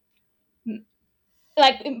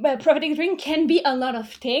 like, prophetic dream can be a lot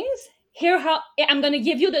of things. Here, how I'm gonna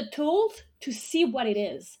give you the tools to see what it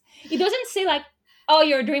is. It doesn't say like, oh,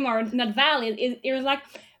 your dream are not valid. It was like,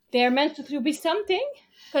 they're meant to be something.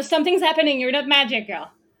 Because something's happening, you're not magic, girl.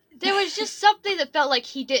 There was just something that felt like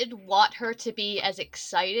he didn't want her to be as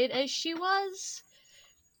excited as she was.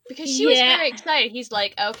 Because she was very excited. He's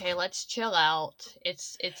like, okay, let's chill out.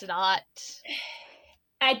 It's not...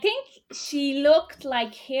 I think she looked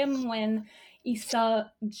like him when he saw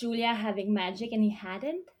Julia having magic and he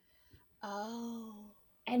hadn't. Oh.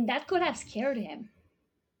 And that could have scared him.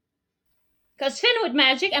 Because Finn with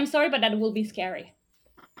magic, I'm sorry, but that will be scary.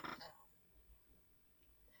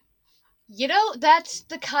 You know, that's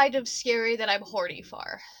the kind of scary that I'm horny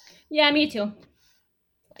for. Yeah, me too.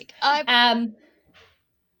 Like, I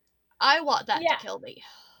want that to kill me.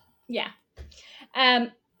 Yeah.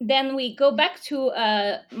 Then we go back to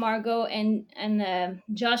Margot and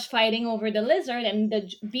Josh fighting over the lizard and the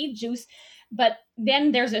beet juice. But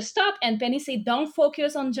then there's a stop and Penny say, don't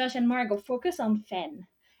focus on Josh and Margot, focus on Finn.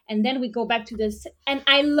 And then we go back to this. And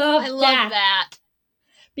I love that.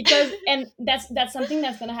 Because, and that's something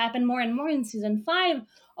that's going to happen more and more in season 5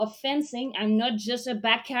 of Finn saying, I'm not just a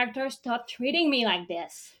back character, stop treating me like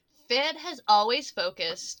this. Finn has always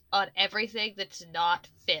focused on everything that's not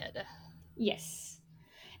Finn. Yes.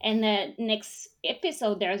 And the next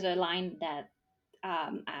episode, there's a line that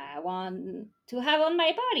I want to have on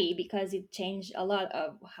my body because it changed a lot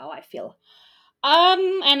of how I feel.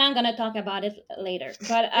 And I'm going to talk about it later.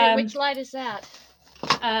 But wait, which line is that?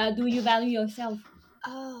 Do you value yourself?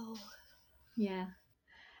 Oh. Yeah.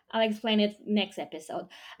 I'll explain it next episode.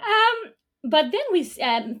 But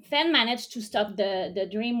then Finn managed to stop the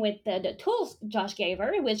dream with the tools Josh gave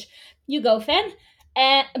her, which you go, Finn.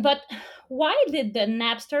 But why did the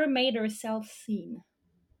Napster made herself seen?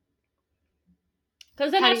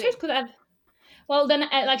 Because the Napsters could have... Well, then,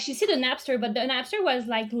 like, she see the Napster, but the Napster was,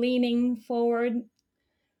 like, leaning forward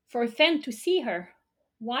for Finn to see her.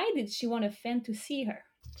 Why did she want Finn to see her?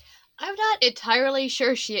 I'm not entirely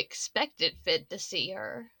sure she expected Finn to see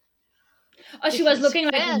her. Oh, she was looking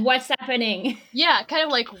like, what's happening? Yeah, kind of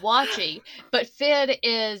like watching. But Finn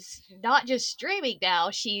is not just dreaming now,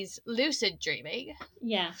 she's lucid dreaming.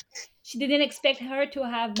 Yeah. She didn't expect her to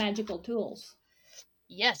have magical tools.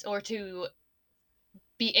 Yes, or to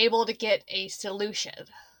be able to get a solution.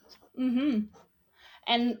 Mm-hmm.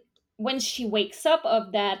 And when she wakes up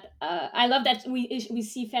of that, I love that we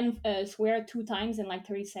see Finn swear 2 times in like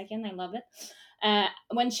 30 seconds. I love it.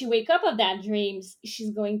 When she wake up of that dreams,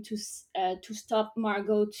 she's going to stop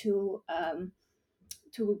Margot to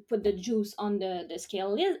put the juice on the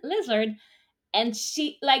scale lizard. And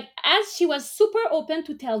she, like, as she was super open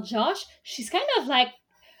to tell Josh, she's kind of like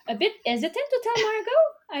a bit hesitant to tell Margot.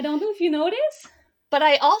 I don't know if you notice. But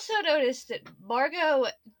I also noticed that Margot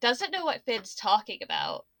doesn't know what Finn's talking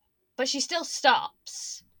about, but she still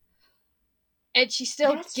stops. And she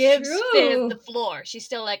still gives Finn the floor. She's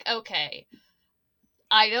still like, okay,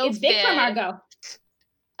 I know it's big for Margot.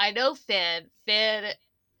 I know Finn. Finn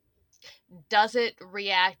doesn't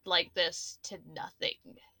react like this to nothing,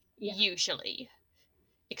 usually.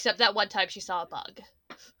 Except that one time she saw a bug.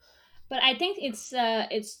 But I think it's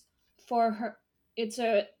for her.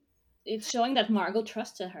 It's showing that Margot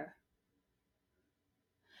trusted her.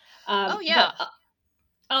 Oh yeah.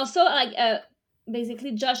 Also, like,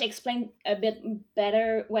 basically, Josh explained a bit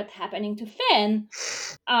better what's happening to Finn.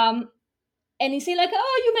 And he say like,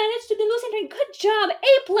 "Oh, you managed to do something. Good job,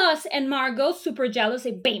 A+." And Margot, super jealous,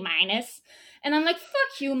 say B-. And I'm like,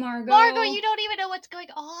 "Fuck you, Margot. Margot, you don't even know what's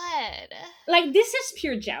going on." Like, this is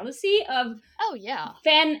pure jealousy of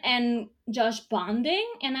Finn and Josh bonding.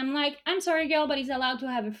 And I'm like, I'm sorry, girl, but he's allowed to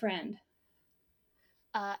have a friend.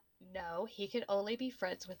 No, he can only be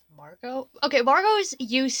friends with Margot. Okay, Margot's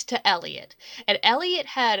used to Elliot, and Elliot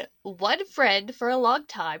had one friend for a long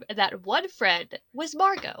time, and that one friend was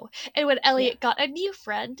Margot. And when Yeah. Elliot got a new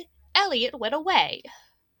friend, Elliot went away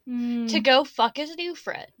to Mm. go fuck his new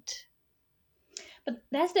friend. But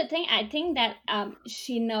that's the thing. I think that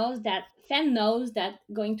she knows that Fen knows that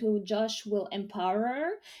going to Josh will empower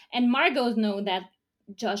her, and Margot knows that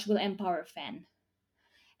Josh will empower Fen.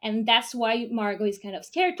 And that's why Margot is kind of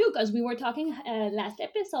scared too, because we were talking last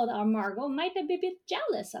episode, our Margot might be a bit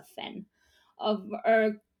jealous of Fen, of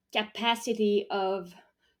her capacity of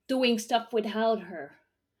doing stuff without her,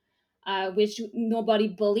 which nobody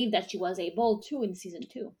believed that she was able to in season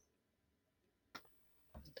 2.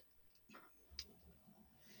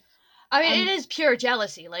 I mean, it is pure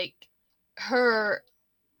jealousy. Like, her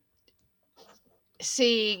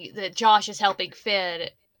seeing that Josh is helping Finn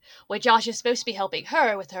when Josh is supposed to be helping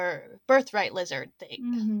her with her birthright lizard thing.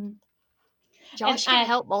 Mm-hmm. Josh can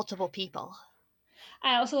help multiple people.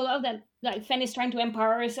 I also love that like Fen is trying to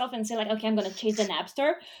empower herself and say like, okay, I'm gonna chase the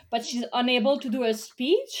Napster, but she's unable to do a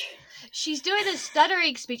speech. She's doing a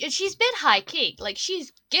stuttering speech, and she's been High King. Like,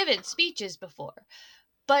 she's given speeches before,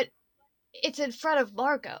 but it's in front of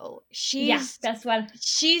Margot. That's what.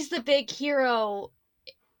 She's the big hero.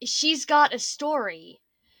 She's got a story.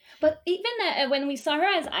 But even when we saw her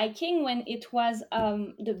as High King, when it was at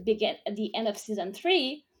the end of season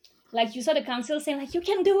 3, like you saw the council saying like, you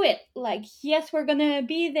can do it. Like, yes, we're gonna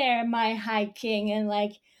be there, my High King, and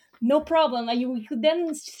like, no problem. Like, we could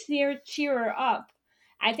then cheer her up.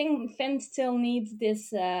 I think Fen still needs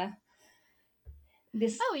this. Oh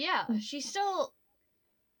yeah, she's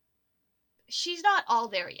not all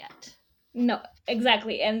there yet. No,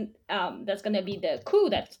 exactly, and that's gonna be the coup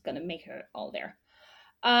that's gonna make her all there.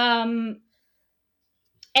 And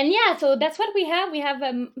yeah, so that's what we have. We have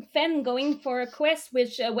Fen going for a quest,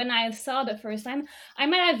 which when I saw the first time, I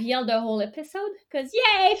might have yelled the whole episode because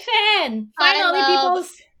yay, Fen! Finally, I love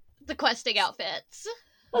the questing outfits.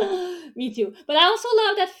 Me too. But I also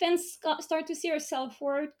love that Fen start to see her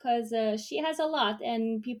self-worth because she has a lot,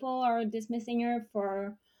 and people are dismissing her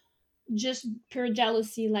for just pure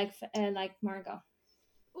jealousy, like Margot.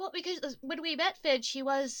 Well, because when we met Finn, she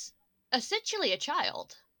was essentially a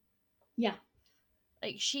child. Yeah.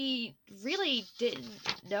 Like, she really didn't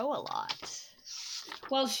know a lot.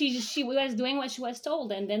 Well, she was doing what she was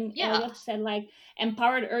told, and then Elliot said like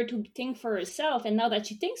empowered her to think for herself, and now that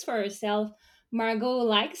she thinks for herself, Margot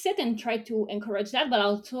likes it and tried to encourage that, but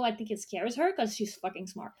also I think it scares her because she's fucking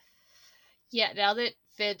smart. Yeah, now that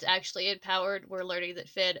Finn's actually empowered, we're learning that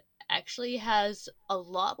Finn actually has a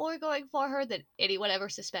lot more going for her than anyone ever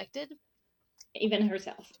suspected. Even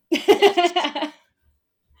herself. Yes.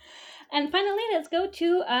 And finally, let's go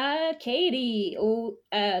to Katie.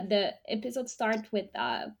 The episode starts with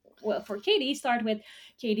for Katie, start with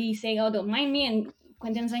Katie saying, "Oh, don't mind me," and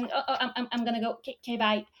Quentin saying, "Oh, I'm gonna go. Okay,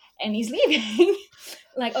 bye," and he's leaving.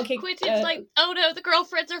 Like, okay, Quentin's like, "Oh no, the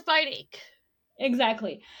girlfriends are fighting."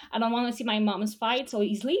 Exactly. I don't want to see my mom's fight, so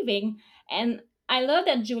he's leaving. And I love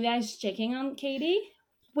that Julia is checking on Katie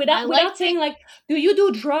without saying like, "Do you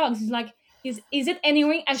do drugs?" It's like, is it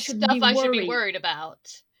anything I should be worried? I should be worried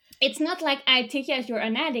about. It's not like I take you as you're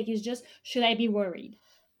an addict. It's just, should I be worried?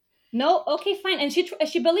 No, okay, fine. And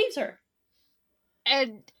she believes her.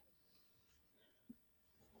 And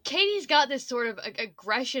Katie's got this sort of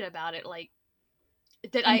aggression about it, like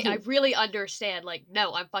that I really understand. Like,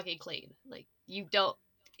 no, I'm fucking clean. Like, you don't,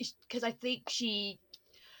 because I think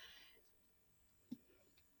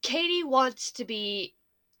Katie wants to be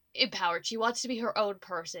empowered. She wants to be her own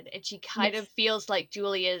person, and she kind of feels like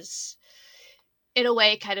Julia's, in a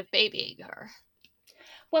way, kind of babying her.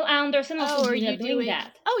 Well, I understand also Julia doing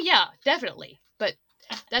that. Oh yeah, definitely. But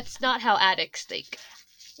that's not how addicts think.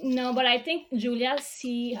 No, but I think Julia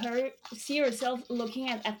see herself looking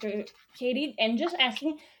after Katie and just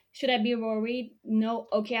asking, should I be worried? No,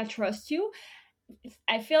 okay, I trust you.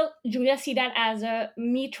 I feel Julia see that as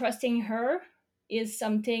me trusting her is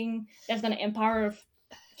something that's gonna empower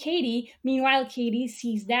Katie. Meanwhile, Katie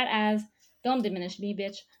sees that as, don't diminish me,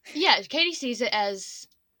 bitch. Yeah, Katie sees it as,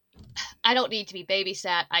 I don't need to be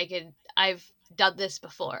babysat. I've done this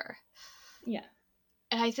before. Yeah.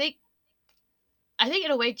 And I think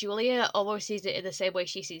in a way Julia almost sees it in the same way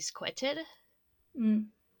she sees Quentin.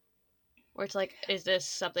 Where it's like, is this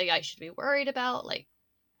something I should be worried about? Like,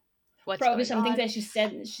 what's probably going something on? That she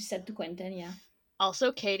said to Quentin, yeah.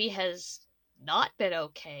 Also, Katie has not been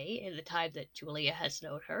okay in the time that Julia has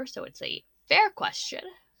known her, so it's a fair question.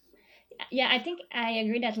 Yeah, I think I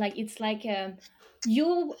agree that like it's like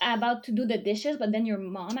you about to do the dishes, but then your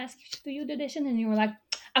mom asks you to do the dishes, and you're like,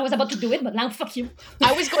 I was about to do it, but now fuck you.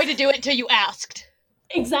 I was going to do it till you asked.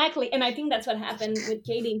 Exactly. And I think that's what happened with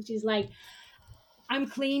Katie. She's like, I'm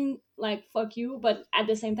clean, like, fuck you. But at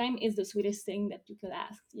the same time, it's the sweetest thing that you could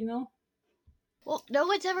ask, you know? Well, no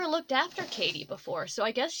one's ever looked after Katie before, so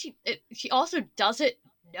I guess she also doesn't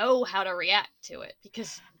know how to react to it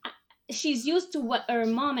because She's used to what her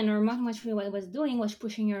mom, and her mom actually what was doing was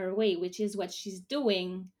pushing her away, which is what she's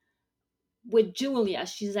doing with Julia.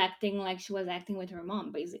 She's acting like she was acting with her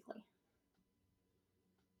mom, basically.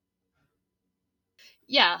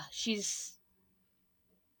 yeah,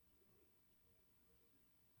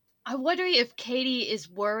 I'm wondering if Katie is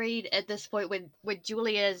worried at this point when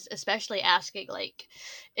Julia's especially asking, like,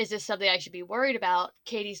 is this something I should be worried about?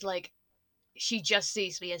 Katie's like, she just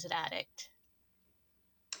sees me as an addict.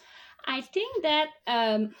 I think that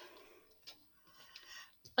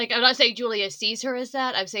Like, I'm not saying Julia sees her as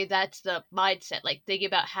that. I'm saying that's the mindset. Like, thinking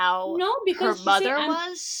about how no, her because she mother say,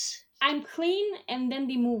 was. I'm clean, and then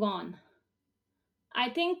they move on. I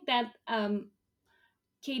think that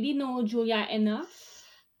Katie knows Julia enough.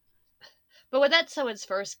 But when that's someone's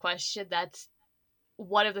first question, that's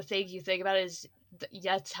one of the things you think about is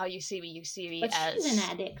that's how you see me. You see me But as she's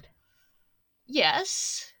an addict.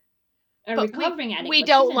 Yes. A But recovering addict. we but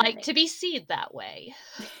don't she's an like addict. to be seen that way.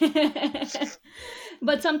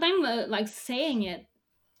 But sometimes, like, saying it,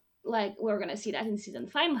 like, we're gonna see that in season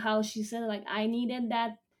 5, how she said, like, I needed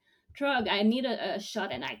that drug, I need a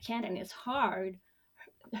shot, and I can't, and it's hard.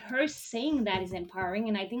 Her saying that is empowering,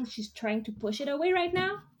 and I think she's trying to push it away right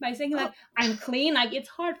now by saying, like, I'm clean. Like, it's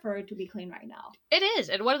hard for her to be clean right now. It is,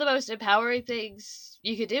 and one of the most empowering things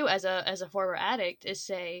you could do as a former addict is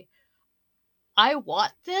say, I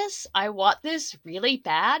want this really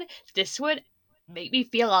bad. This would make me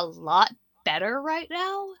feel a lot better right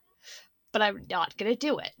now, but I'm not gonna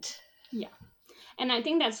do it. Yeah. And I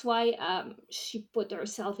think that's why she put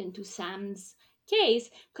herself into Sam's case,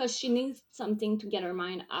 because she needs something to get her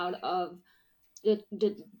mind out of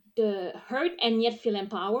the hurt and yet feel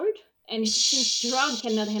empowered. And since drug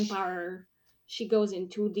cannot empower her, she goes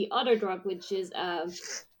into the other drug, which is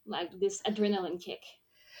like this adrenaline kick.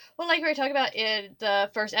 Well, like we were talking about in the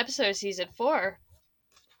first episode of season 4,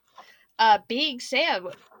 being Sam,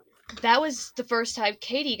 that was the first time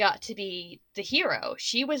Katie got to be the hero.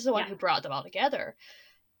 She was the one who brought them all together.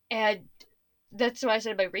 And that's why I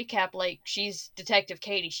said in my recap, like, she's Detective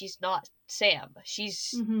Katie. She's not Sam.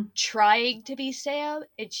 She's trying to be Sam,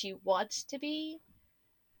 and she wants to be.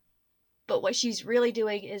 But what she's really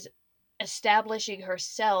doing is establishing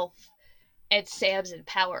herself, and Sam's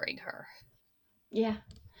empowering her. Yeah.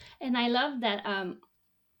 And I love that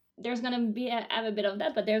there's gonna be have a bit of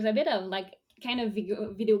that, but there's a bit of, like, kind of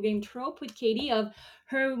video game trope with Katie of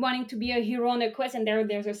her wanting to be a hero on a quest, and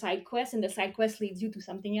there's a side quest, and the side quest leads you to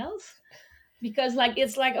something else. Because, like,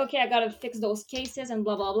 it's like, okay, I gotta fix those cases and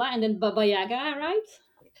blah blah blah, and then Baba Yaga, right?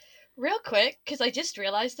 Real quick, because I just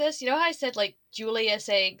realized this. You know how I said, like, Julia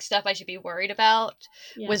saying stuff I should be worried about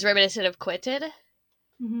was reminiscent of Quentin?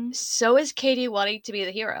 Mm-hmm. So is Katie wanting to be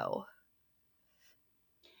the hero.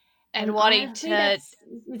 And wanting to...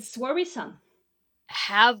 It's worrisome.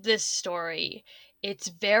 Have this story. It's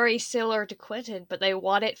very similar to Quentin, but they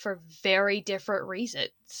want it for very different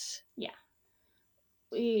reasons. Yeah.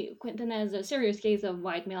 Quentin has a serious case of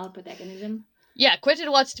white male protagonism. Yeah, Quentin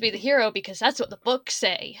wants to be the hero because that's what the books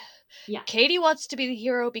say. Yeah. Katie wants to be the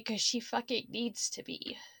hero because she fucking needs to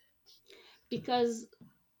be. Because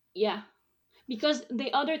the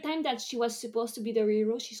other time that she was supposed to be the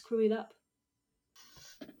hero, she screwed it up.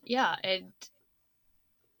 Yeah, and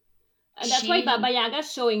that's why Baba Yaga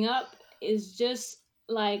showing up is just,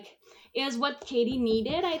 like, is what Katie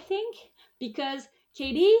needed, I think. Because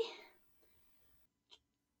Katie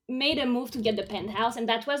made a move to get the penthouse, and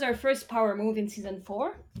that was her first power move in season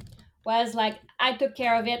 4. Was like, I took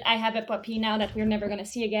care of it, I have a puppy now that we're never gonna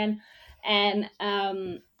see again, and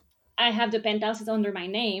I have the penthouse, it's under my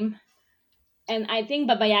name. And I think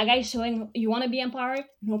Baba Yaga is showing, you want to be empowered?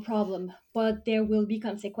 No problem, but there will be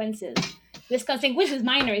consequences. This consequence is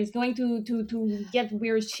minor, it's going to get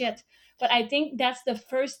weird shit, but I think that's the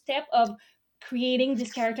first step of creating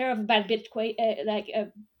this character of bad bitch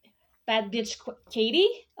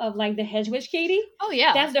Katie, of, like, the hedge witch Katie. Oh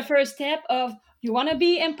yeah, that's the first step of, you want to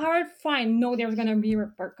be empowered? Fine. No, there's gonna be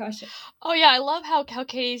repercussion. Oh yeah, I love how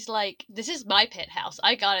Katie's like, this is my penthouse,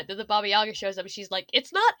 I got it. Then the Baba Yaga shows up and she's like,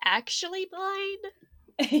 it's not actually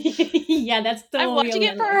mine. Yeah, that's totally I'm watching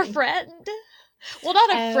it for her friend. Well, not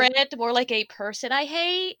a friend, more like a person I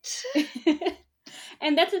hate.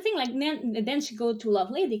 And that's the thing, like, then she go to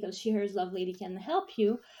Lovelady because she hears Lovelady can help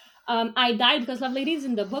you. I died because Lovelady is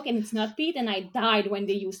in the book and it's not Pete, and I died when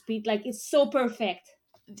they used Pete. Like, it's so perfect.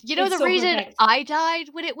 You know It's the so reason perfect. I died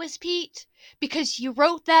when it was Pete? Because you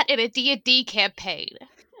wrote that in a D&D campaign.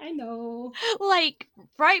 I know. Like,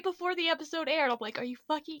 right before the episode aired, I'm like, are you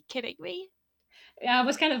fucking kidding me? I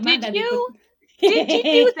was kind of mad Did that they put. you? Did you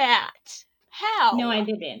do that? How? No, I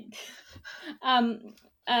didn't.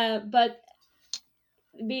 But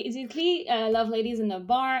basically, Lovelady is in a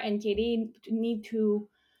bar, and Katie need to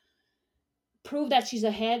prove that she's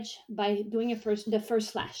a hedge by doing the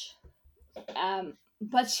first flash.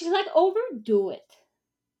 But she's like overdo it,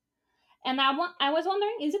 and I was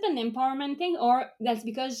wondering, is it an empowerment thing, or that's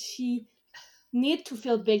because she need to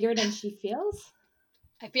feel bigger than she feels?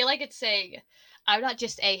 I feel like it's saying, I'm not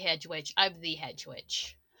just a hedge witch, I'm the hedge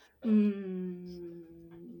witch. Mm.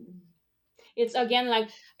 It's again like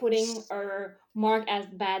putting her mark as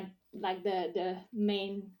bad, like the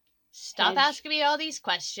main. Stop Hedge. asking me all these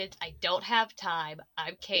questions. I don't have time.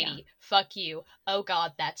 I'm Katie. Fuck you. Oh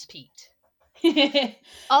god, that's Pete.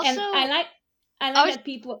 Also, And I like I was- that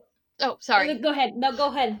people. Oh, sorry. Go ahead. No, go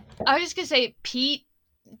ahead. I was just gonna say, Pete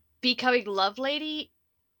becoming Lovelady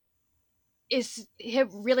is him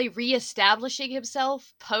really reestablishing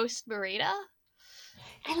himself post Marina.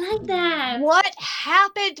 I like that. What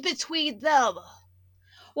happened between them?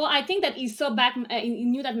 Well, I think that he saw back. He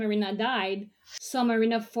knew that Marina died. Saw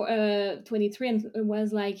Marina for 23 and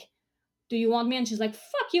was like, "Do you want me?" And she's like,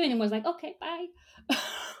 "Fuck you!" And he was like, "Okay, bye."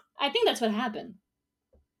 I think that's what happened.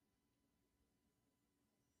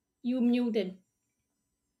 You muted.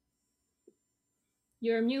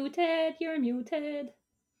 You're muted. You're muted.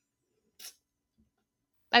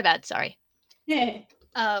 My bad, sorry. Yeah.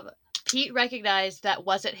 Pete recognized that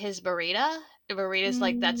wasn't his Marina. And Marina's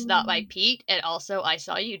like, that's not my Pete. And also, I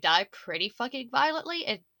saw you die pretty fucking violently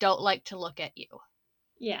and don't like to look at you.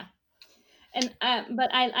 Yeah. And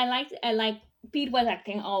but I like Pete was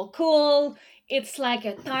acting all cool. It's like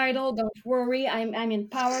a title. Don't worry, I'm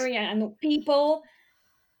empowering. I know people.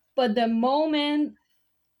 But the moment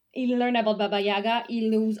he learned about Baba Yaga, he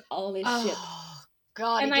lose all his shit. Oh,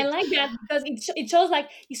 God. And I like that because it shows like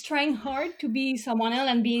he's trying hard to be someone else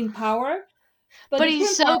and be in power. But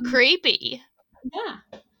he's so creepy.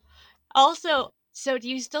 Yeah. Also, so do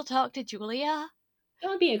you still talk to Julia?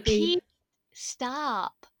 Don't be a creep. Pete,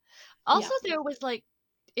 stop. Also, there was like,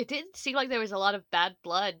 it didn't seem like there was a lot of bad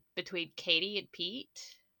blood between Katie and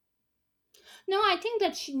Pete. No, I think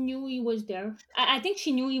that she knew he was there. I think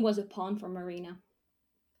she knew he was a pawn for Marina.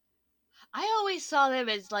 I always saw them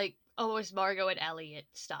as like almost Margot and Elliot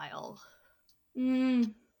style.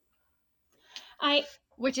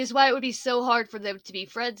 Which is why it would be so hard for them to be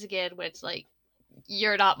friends again when it's like,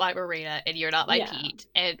 you're not my Marina and you're not my Pete.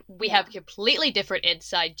 And we have completely different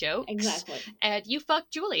inside jokes. Exactly. And you fuck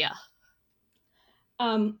Julia.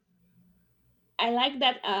 I like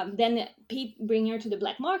that then Pete bring her to the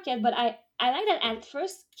black market, but I like that at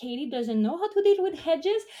first Katie doesn't know how to deal with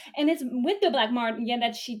hedges, and it's with the black market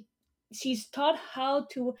that she's taught how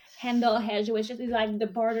to handle hedge, which is like the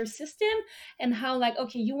barter system, and how like,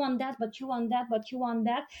 okay, you want that, but you want that, but you want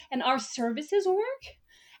that, and our services work.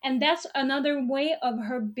 And that's another way of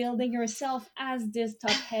her building herself as this top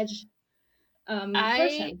hedge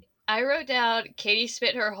person. I wrote down Katie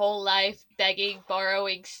spent her whole life begging,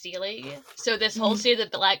 borrowing, stealing. So this whole scene of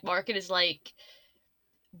the black market is like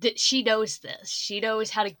that she knows this. She knows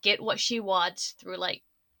how to get what she wants through like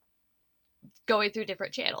going through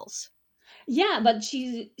different channels. Yeah, but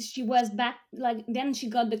she was back like then she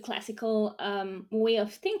got the classical way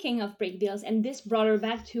of thinking of break deals, and this brought her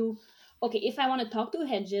back to okay, if I want to talk to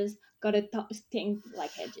hedges, gotta think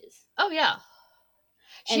like hedges. Oh yeah.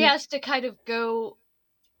 She has to kind of go.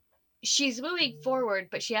 She's moving forward,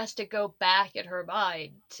 but she has to go back in her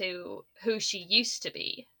mind to who she used to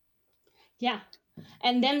be. Yeah,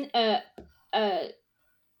 and then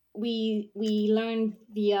we learned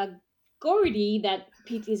via Gordy that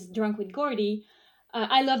Pete is drunk with Gordy.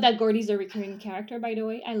 I love that Gordy's a recurring character. By the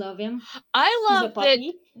way, I love him. I love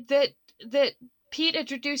that Pete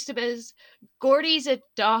introduced him as Gordy's a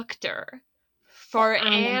doctor for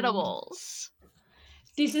animals.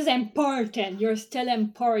 This is important. You're still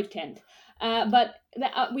important. But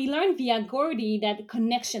we learned via Gordy that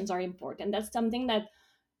connections are important. That's something that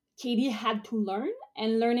Katie had to learn,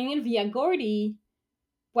 and learning it via Gordy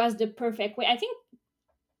was the perfect way. I think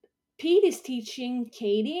Pete is teaching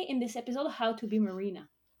Katie in this episode how to be Marina.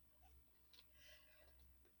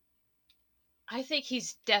 I think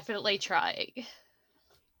he's definitely trying.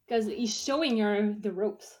 Because he's showing her the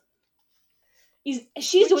ropes.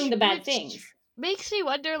 She's doing the bad things. Makes me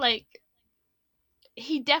wonder, like,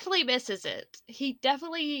 he definitely misses it. He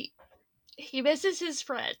misses his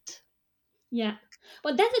friend. Yeah.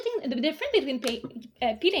 But that's the thing. The difference between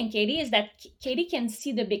Pete and Katie is that Katie can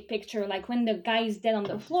see the big picture. Like when the guy is dead on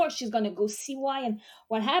the floor, she's gonna go see why and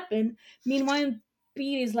what happened. Meanwhile,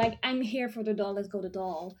 Pete is like, "I'm here for the doll. Let's go to the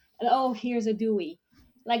doll." And oh, here's a Dewey.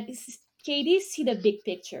 Like Katie see the big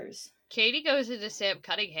pictures. Katie goes into Sam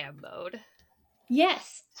Cunningham mode.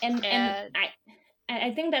 Yes, and And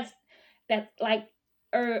I think that like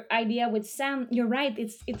her idea with Sam. You're right.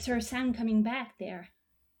 It's her Sam coming back there.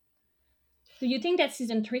 Do you think that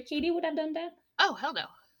season 3 Katie would have done that? oh, hell no.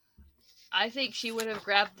 I think she would have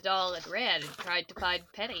grabbed the doll and ran and tried to find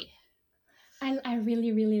Penny. I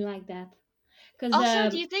really really like that because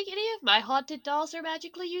Also, do you think any of my haunted dolls are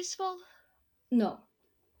magically useful? no.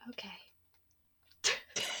 Okay.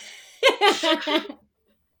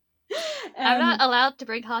 Um, I'm not allowed to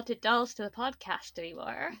bring haunted dolls to the podcast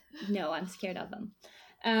anymore. No, I'm scared of them.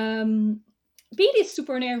 Pete is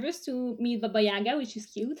super nervous to meet Baba Yaga, which is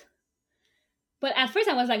cute. But at first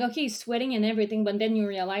I was like, okay, he's sweating and everything, but then you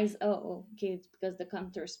realize, oh, okay, it's because the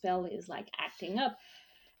counter spell is like acting up.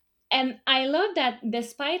 And I love that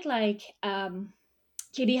despite like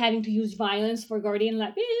Kitty having to use violence for Guardian,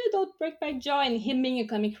 like, don't break my jaw, and him being a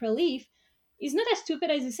comic relief, he's not as stupid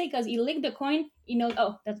as you say because he licked the coin. He knows,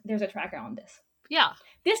 oh, there's a tracker on this. Yeah.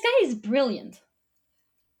 This guy is brilliant.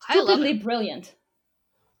 I love Stupidly it. brilliant.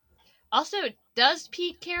 Also, does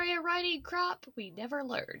Pete carry a riding crop? We never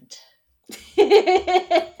learned.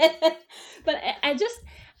 But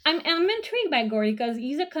I'm intrigued by Gordy because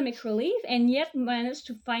he's a comic relief and yet managed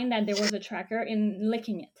to find that there was a tracker in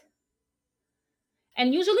licking it.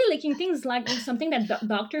 And usually licking things like something that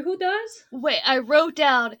Doctor Who does. Wait, I wrote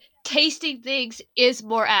down tasting things is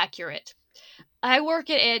more accurate. I work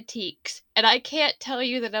at antiques, and I can't tell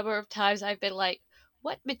you the number of times I've been like,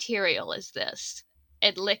 what material is this?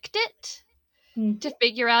 And licked it to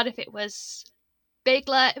figure out if it was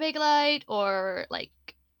Bakelite or like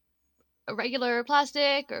a regular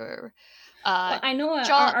plastic or Well, I know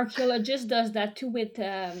our archaeologist does that too with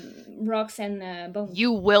rocks and bones.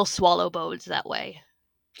 You will swallow bones that way.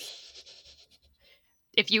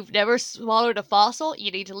 If you've never swallowed a fossil,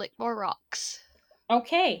 you need to lick more rocks.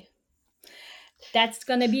 Okay. That's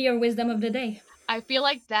gonna be your wisdom of the day. I feel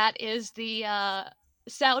like that is the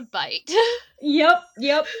sound bite. Yep.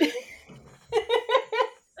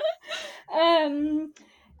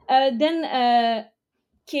 Then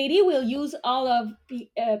Katie will use all of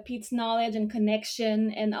Pete's knowledge and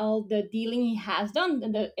connection and all the dealing he has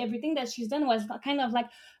done. Everything that she's done was kind of like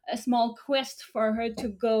a small quest for her to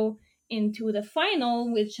go into the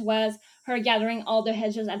final, which was her gathering all the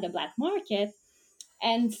hedges at the black market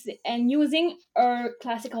and using her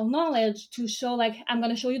classical knowledge to show, like, I'm going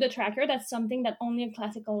to show you the tracker. That's something that only a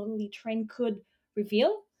classically trained could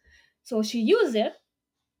reveal. So she used it,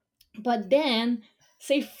 but then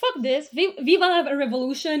say fuck this, viva la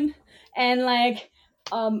revolution, and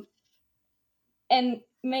and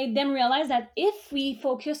made them realize that if we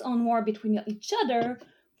focus on war between each other,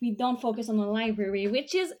 we don't focus on the library,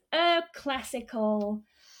 which is a classical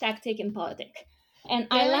tactic in politics. And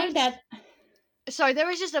I like that. Sorry, there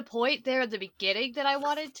was just a point there at the beginning that I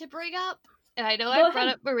wanted to bring up, and I know Go I've brought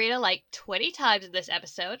ahead. up Marina like 20 times in this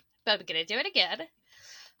episode, but I'm gonna do it again.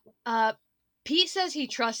 Pete says he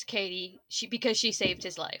trusts Katie because she saved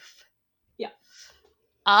his life. Yeah.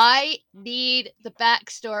 I need the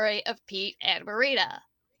backstory of Pete and Marina.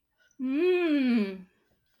 Do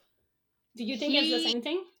you think it's the same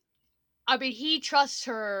thing? I mean, he trusts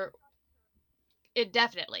her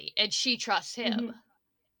indefinitely, and she trusts him. Mm-hmm.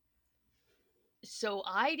 So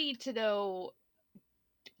I need to know.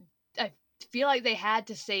 I feel like they had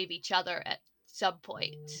to save each other at some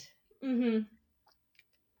point. Mm-hmm.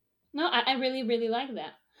 No, I really, really like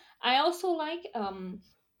that. I also like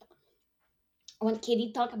when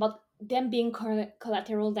Katie talked about them being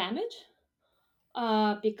collateral damage,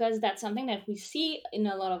 because that's something that we see in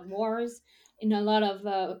a lot of wars, in a lot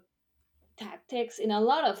of tactics, in a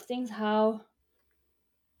lot of things, how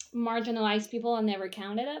marginalized people are never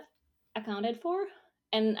accounted for.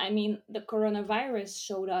 And I mean, the coronavirus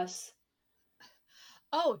showed us.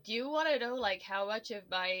 Oh, do you want to know like how much of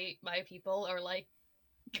my people are like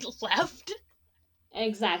left?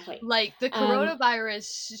 Exactly. Like the coronavirus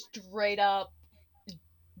straight up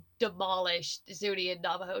demolished Zuni and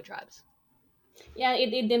Navajo tribes. Yeah,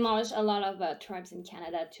 it demolished a lot of tribes in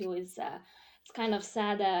Canada too. It's kind of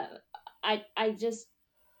sad. I just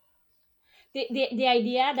the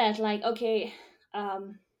idea that, like, okay,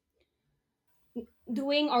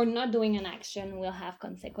 doing or not doing an action will have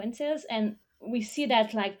consequences, and we see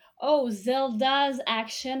that, like, oh, Zelda's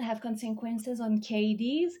action have consequences on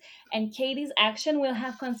Katie's, and Katie's action will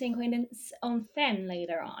have consequences on Fen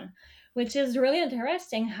later on, which is really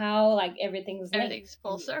interesting how like everything's linked. Everything's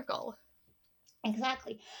full circle.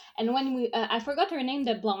 Exactly. And when we, I forgot her name,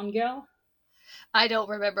 the blonde girl. I don't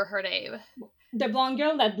remember her name. The blonde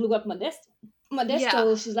girl that blew up Modesto. Modesto,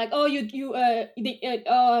 Yeah. she's like, oh, you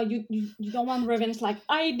don't want revenge like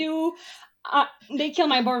I do. They killed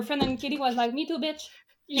my boyfriend, and Kitty was like, me too, bitch.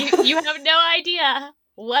 You have no idea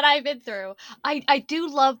what I've been through. I do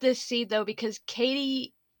love this scene though because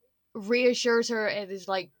Katie reassures her and is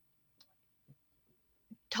like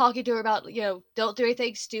talking to her about, you know, don't do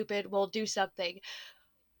anything stupid, we'll do something.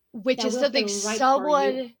 Which That is will something feel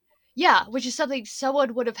right for you. which is something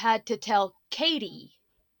someone would have had to tell Katie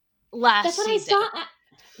last That's what season. I saw.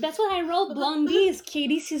 That's what I wrote. Blondie is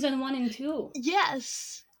Katie season 1 and 2.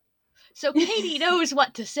 Yes. So Katie knows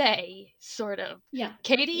what to say, sort of. Yeah.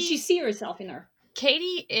 Katie She see herself in her.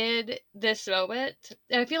 Katie in this moment,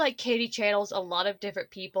 and I feel like Katie channels a lot of different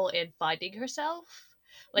people in finding herself.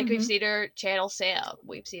 Like we've seen her channel Sam,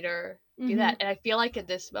 we've seen her do that, and I feel like in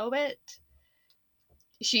this moment,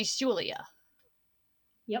 she's Julia.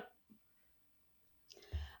 Yep.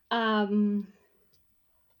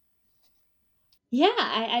 Yeah,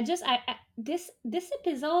 I just this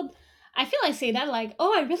episode, I feel I say that like,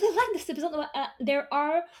 oh, I really like this episode. There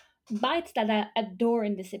are bites that I adore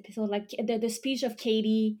in this episode, like the speech of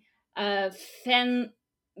Katie, Fen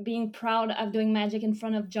being proud of doing magic in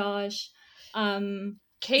front of Josh,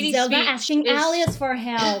 Katie's Zelda speech asking is Alice for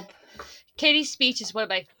help. Katie's speech is one of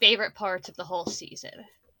my favorite parts of the whole season.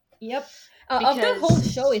 Yep. Of the whole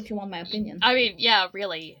show, if you want my opinion. I mean, yeah,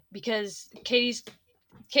 really, because Katie's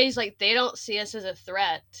like, they don't see us as a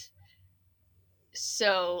threat,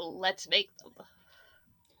 so let's make them.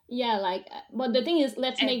 Yeah, like, but the thing is,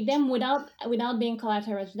 let's make them without being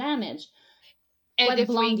collateral damage. And what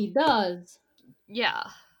Blondie does, yeah,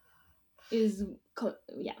 is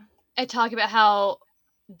and talk about how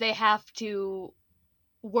they have to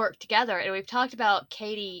work together. And we've talked about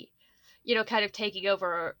Katie, you know, kind of taking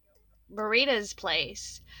over Marina's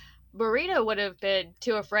place. Marina would have been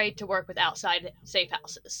too afraid to work with outside safe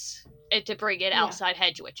houses and to bring in outside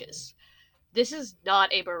hedge witches. This is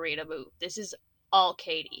not a Marina move. This is all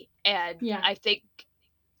Katie. And I think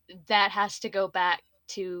that has to go back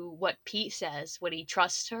to what Pete says when he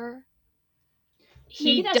trusts her.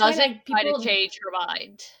 He doesn't try to change her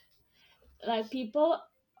mind. Like people,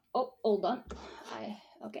 oh, hold on.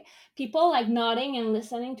 Okay. People like nodding and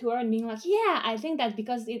listening to her and being like, yeah, I think that's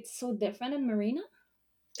because it's so different in Marina.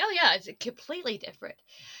 Oh yeah, it's completely different.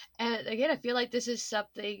 And again, I feel like this is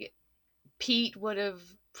something Pete would have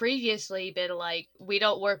previously been like, we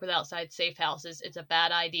don't work with outside safe houses. It's a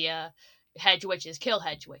bad idea. Hedge witches kill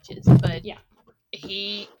hedge witches. But yeah,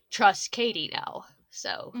 he trusts Katie now.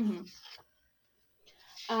 So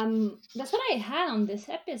that's what I had on this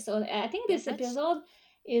episode. I think this episode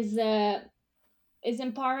is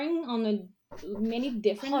empowering on many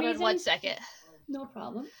different reasons. Hold on 1 second. No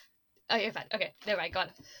problem. Oh, you're fine. Okay, never mind. Go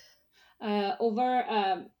on.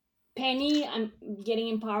 Over Penny, I'm getting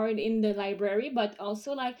empowered in the library, but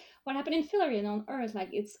also like what happened in Filarion on Earth. Like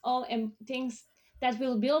it's all things that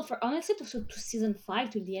will build for honestly to season 5,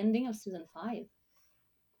 to the ending of season 5.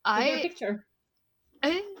 Picture.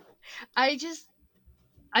 I just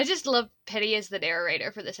love Penny as the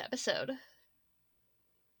narrator for this episode.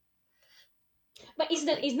 But he's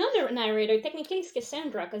not the narrator. Technically, it's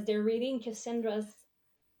Cassandra because they're reading Cassandra's.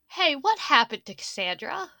 Hey, what happened to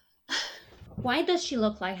Cassandra? Why does she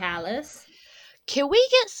look like Alice? Can we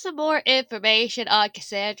get some more information on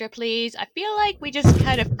Cassandra, please? I feel like we just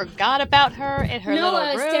kind of forgot about her in her little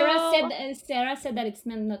room. Sarah said that it's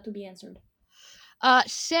meant not to be answered.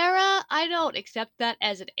 Sarah, I don't accept that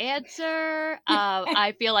as an answer.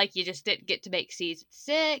 I feel like you just didn't get to make season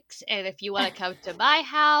 6, and if you want to come to my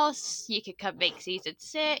house, you can come make season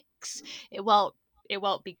 6. It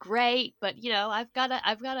won't be great, but you know, I've got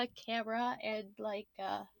a camera and like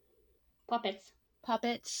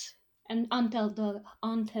puppets and haunted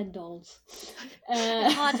dolls.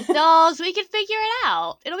 Haunted dolls. We can figure it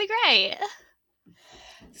out. It'll be great.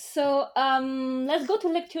 So, let's go to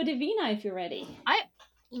Lectio Divina if you're ready.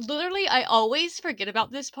 I always forget about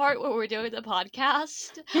this part when we're doing the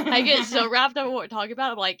podcast. I get so wrapped up in what we're talking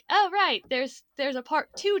about. I'm like, oh right, there's a part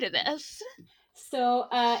 2 to this. So,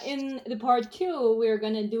 in the part 2, we're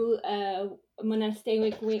gonna do a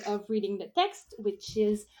monastic way of reading the text, which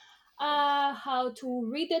is how to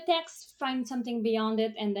read the text, find something beyond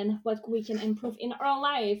it, and then what we can improve in our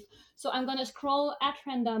life. So I'm gonna scroll at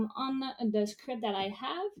random on the script that I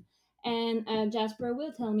have, and Jasper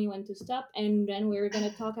will tell me when to stop, and then we're gonna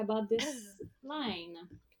talk about this line.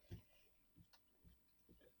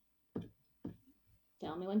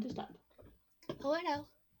 Tell me when to stop. Oh, I know.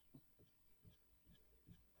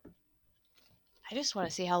 I just want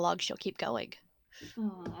to see how long she'll keep going.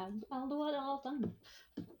 Oh, I'll do it all the time.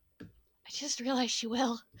 I just realized she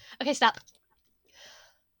will. Okay, stop.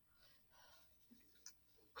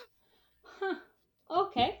 Huh.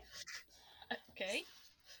 Okay. Okay.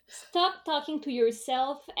 Stop talking to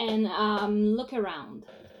yourself and look around.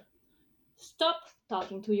 Stop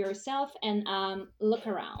talking to yourself and look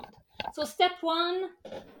around. So, step one,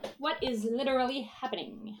 what is literally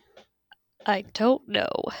happening? I don't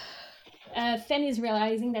know. Fen is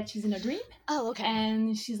realizing that she's in a dream. Oh, okay.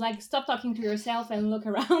 And she's like, stop talking to yourself and look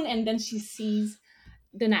around. And then she sees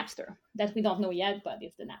the Napster that we don't know yet, but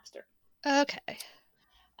it's the Napster. Okay.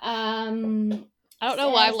 Um, I don't know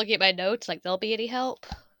why I'm looking at my notes, like there'll be any help.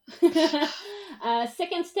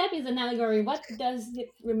 Second step is an allegory. What does it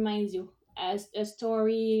remind you? As a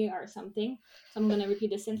story or something? So I'm going to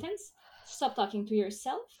repeat the sentence. Stop talking to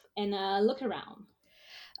yourself and look around.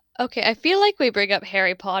 Okay, I feel like we bring up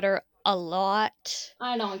Harry Potter a lot.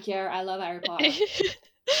 I don't care. I love Harry Potter.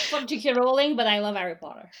 Fuck J.K. Rowling, but I love Harry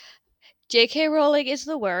Potter. J.K. Rowling is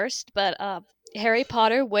the worst, but Harry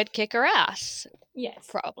Potter would kick her ass. Yes.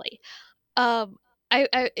 Probably.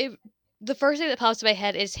 The first thing that pops in my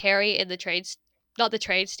head is Harry in the not the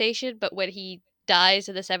train station, but when he dies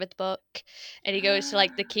in the 7th book, and he goes to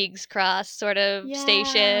like the King's Cross sort of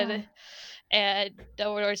station, and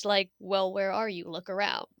Dumbledore's like, "Well, where are you? Look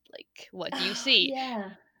around. Like, what do you see?" Yeah.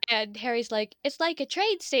 And Harry's like, "It's like a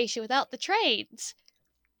train station without the trains."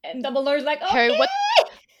 And Dumbledore's like, okay. Harry, what?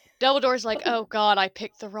 Dumbledore's like, "Oh God, I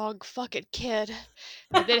picked the wrong fucking kid."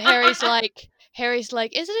 And then Harry's like,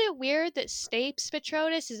 "Isn't it weird that Snape's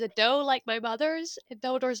Patronus is a doe like my mother's?" And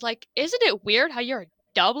Dumbledore's like, "Isn't it weird how you're a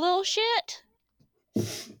dumb little shit?"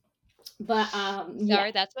 But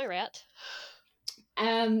Sorry, that's my rant.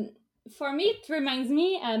 For me, it reminds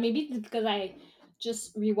me, maybe it's because I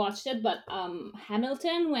just rewatched it, but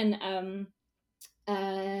Hamilton, when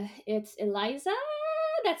it's Eliza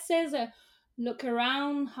that says, "Look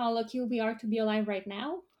around, how lucky we are to be alive right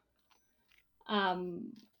now."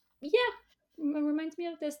 Yeah, reminds me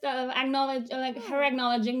of this. Her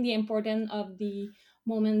acknowledging the importance of the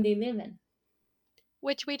moment they live in,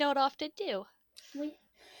 Which we don't often do.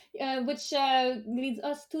 which leads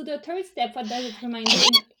us to the third step. What does it remind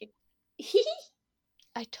you?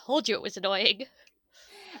 I told you it was annoying.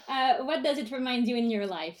 What does it remind you in your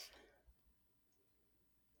life?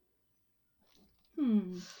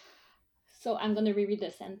 So I'm going to reread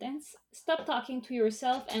the sentence. Stop talking to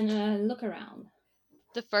yourself and look around.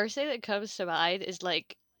 The first thing that comes to mind is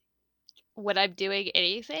like when I'm doing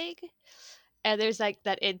anything, and there's like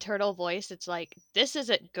that internal voice that's like, "This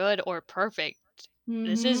isn't good or perfect.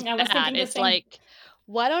 This is I was bad." thinking the It's same. like,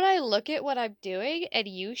 why don't I look at what I'm doing and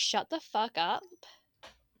you shut the fuck up?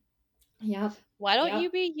 Yep. Why don't you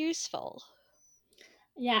be useful?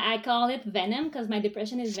 Yeah, I call it Venom because my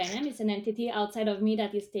depression is Venom. It's an entity outside of me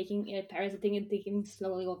that is taking parasiting and taking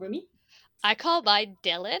slowly over me. I call mine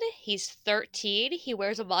Dylan. He's 13. He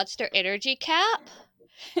wears a Monster Energy cap.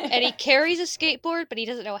 And he carries a skateboard, but he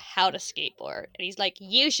doesn't know how to skateboard. And he's like,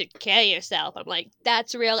 "You should kill yourself." I'm like,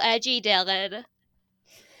 "That's real edgy, Dylan."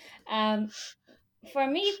 For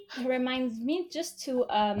me, it reminds me just to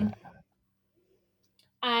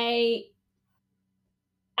I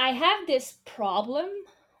have this problem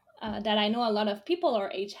that I know a lot of people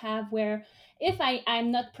our age have, where if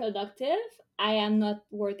I'm not productive, I am not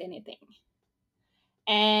worth anything.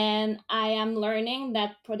 And I am learning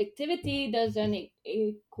that productivity doesn't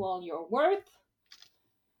equal your worth.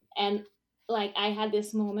 And like I had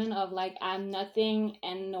this moment of like I'm nothing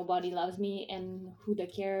and nobody loves me and who the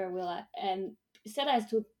care will and said as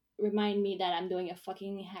to remind me that I'm doing a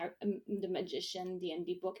fucking the Magician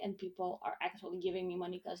D&D book and people are actually giving me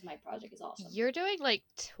money because my project is awesome. You're doing like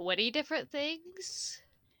 20 different things,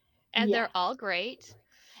 and Yeah. they're all great.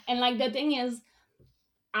 And like the thing is,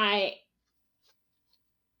 I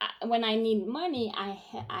when I need money,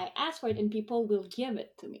 I ask for it and people will give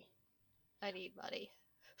it to me. I need money.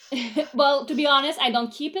 Well, to be honest, I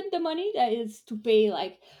don't keep it the money that is to pay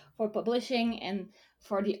like for publishing and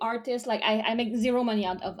for the artist. Like I make zero money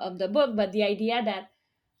out of the book, but the idea that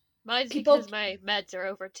Mine's people because my meds are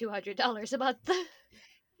over $200 a month.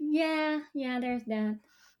 yeah, there's that.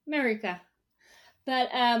 America. But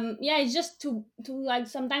yeah, it's just to like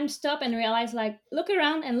sometimes stop and realize like look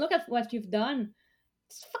around and look at what you've done.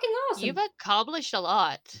 It's fucking awesome. You've accomplished a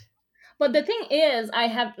lot. But the thing is, I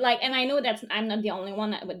have like, and I know that I'm not the only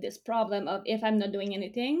one with this problem of if I'm not doing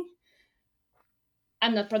anything,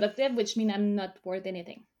 I'm not productive, which means I'm not worth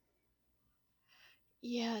anything.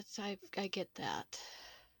 Yes, I get that.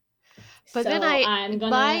 But So then I'm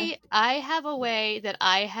gonna I have a way that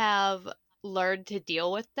I have learned to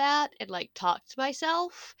deal with that and like talk to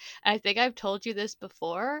myself. I think I've told you this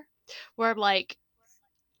before, where I'm like,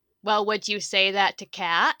 well, would you say that to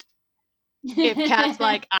Kat? If Kat's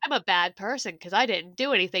like, I'm a bad person because I didn't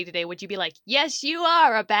do anything today, would you be like, yes, you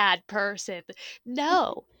are a bad person?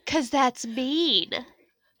 No, because that's mean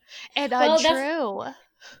and Well, untrue.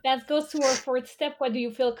 that goes to our fourth step. What do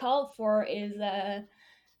you feel called for? Is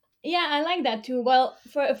yeah, I like that too. Well,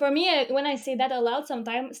 for me, when I say that aloud,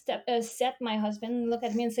 sometimes Seth, my husband, look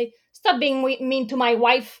at me and say, "Stop being mean to my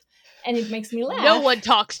wife," and it makes me laugh. No one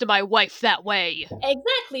talks to my wife that way.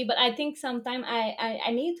 Exactly, but I think sometimes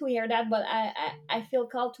I need to hear that, but I feel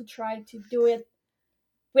called to try to do it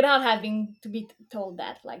without having to be told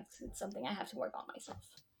that. Like, it's something I have to work on myself.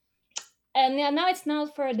 And yeah, now it's now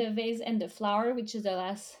for the vase and the flower, which is the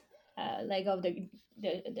last leg of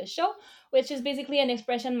the show, which is basically an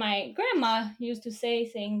expression my grandma used to say,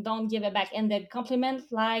 saying, "Don't give a back-ended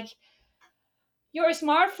compliment like you're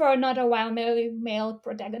smart for not a wild male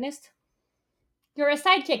protagonist. You're a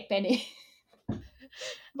sidekick, Penny."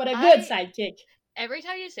 But a good sidekick. Every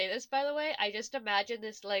time you say this, by the way, I just imagine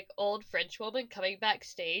this like old French woman coming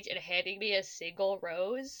backstage and handing me a single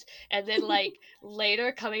rose, and then like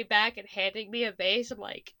later coming back and handing me a vase. I'm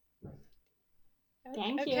like,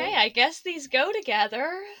 Thank you. okay, I guess these go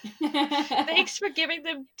together. Thanks for giving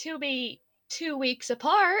them to me 2 weeks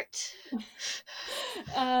apart.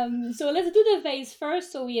 So let's do the vase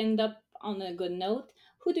first, so we end up on a good note.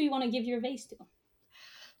 Who do you want to give your vase to?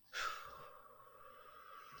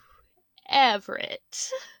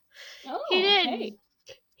 Everett. Oh,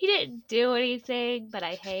 He didn't do anything, but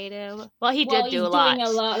I hate him. Well, he Well, did do he's a lot. doing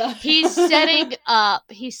a lot of- He's setting up.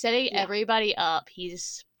 He's setting Yeah. everybody up.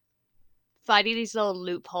 He's finding these little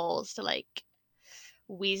loopholes to like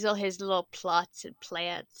weasel his little plots and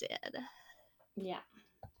plans in. Yeah.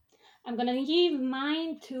 I'm gonna give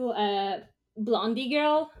mine to a blondie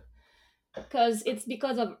girl, because it's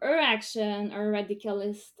because of her action, her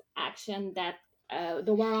radicalist action, that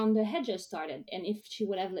the war on the hedges started. And if she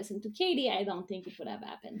would have listened to Katie, I don't think it would have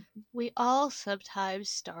happened. We all sometimes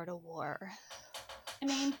start a war. I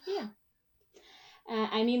mean, yeah.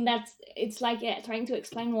 It's like trying to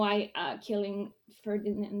explain why killing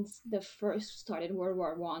Ferdinand the First started World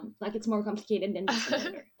War One. Like, it's more complicated than just a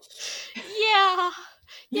murder.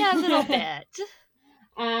 Yeah, a little bit.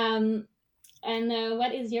 And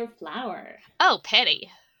what is your flower? Oh,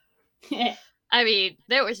 Penny. I mean,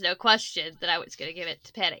 there was no question that I was going to give it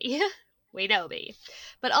to Penny. We know me.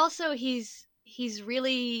 But also, he's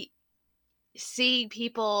really seeing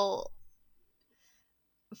people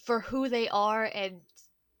for who they are, and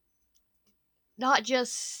not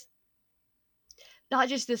just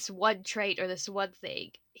this one trait or this one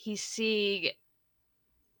thing. He's seeing...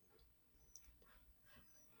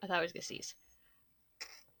 I thought I was going to sneeze.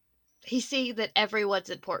 He's seeing that everyone's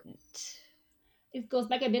important. It goes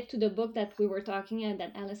back a bit to the book that we were talking and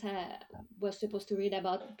that Alice was supposed to read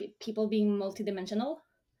about people being multidimensional.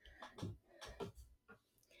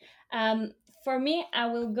 For me, I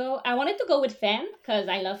wanted to go with Fan because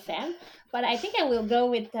I love Fan, but I think I will go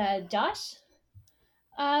with Josh.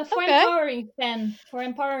 For empowering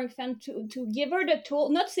Fan to give her the tool,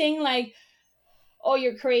 not saying like, "Oh,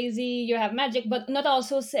 you're crazy, you have magic," but not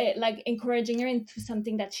also say like encouraging her into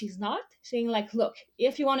something that she's not. Saying like, "Look,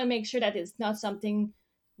 if you want to make sure that it's not something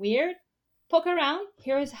weird, poke around.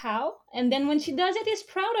 Here's how." And then when she does it, he's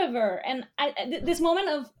proud of her. And this moment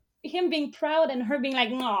of him being proud and her being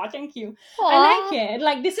like, "No, thank you." Aww. I like it.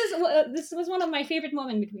 Like, this was one of my favorite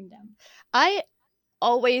moments between them. I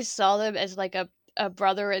always saw them as like a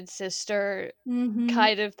brother and sister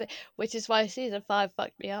kind of thing, which is why season 5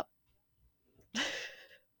 fucked me up.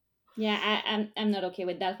 Yeah, I'm not okay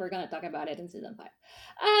with that. We're gonna talk about it in season 5.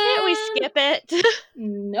 Can't we skip it?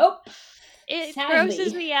 Nope. It Sadly.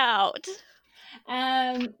 grosses me out.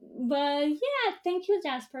 But yeah, thank you,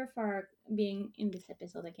 Jasper, for being in this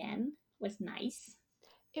episode again. It was nice.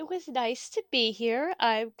 It was nice to be here.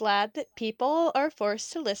 I'm glad that people are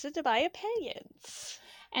forced to listen to my opinions.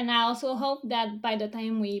 And I also hope that by the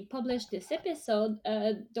time we publish this episode,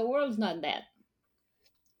 the world's not dead.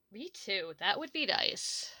 Me too. That would be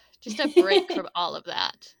nice. Just a break from all of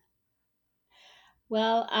that.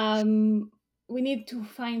 Well, we need to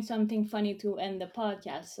find something funny to end the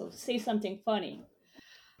podcast, so say something funny.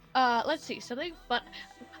 Let's see, something fun.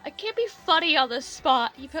 I can't be funny on the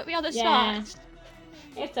spot. You put me on the spot.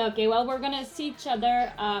 It's okay. Well, we're gonna see each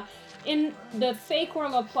other in the fake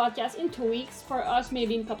world of podcast in 2 weeks. For us,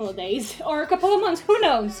 maybe in a couple of days or a couple of months. Who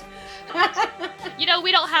knows? You know,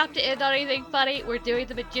 we don't have to end on anything funny. We're doing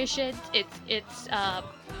The Magician. It's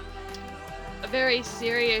a very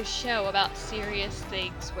serious show about serious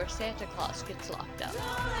things where Santa Claus gets locked up.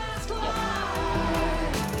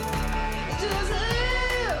 Yep.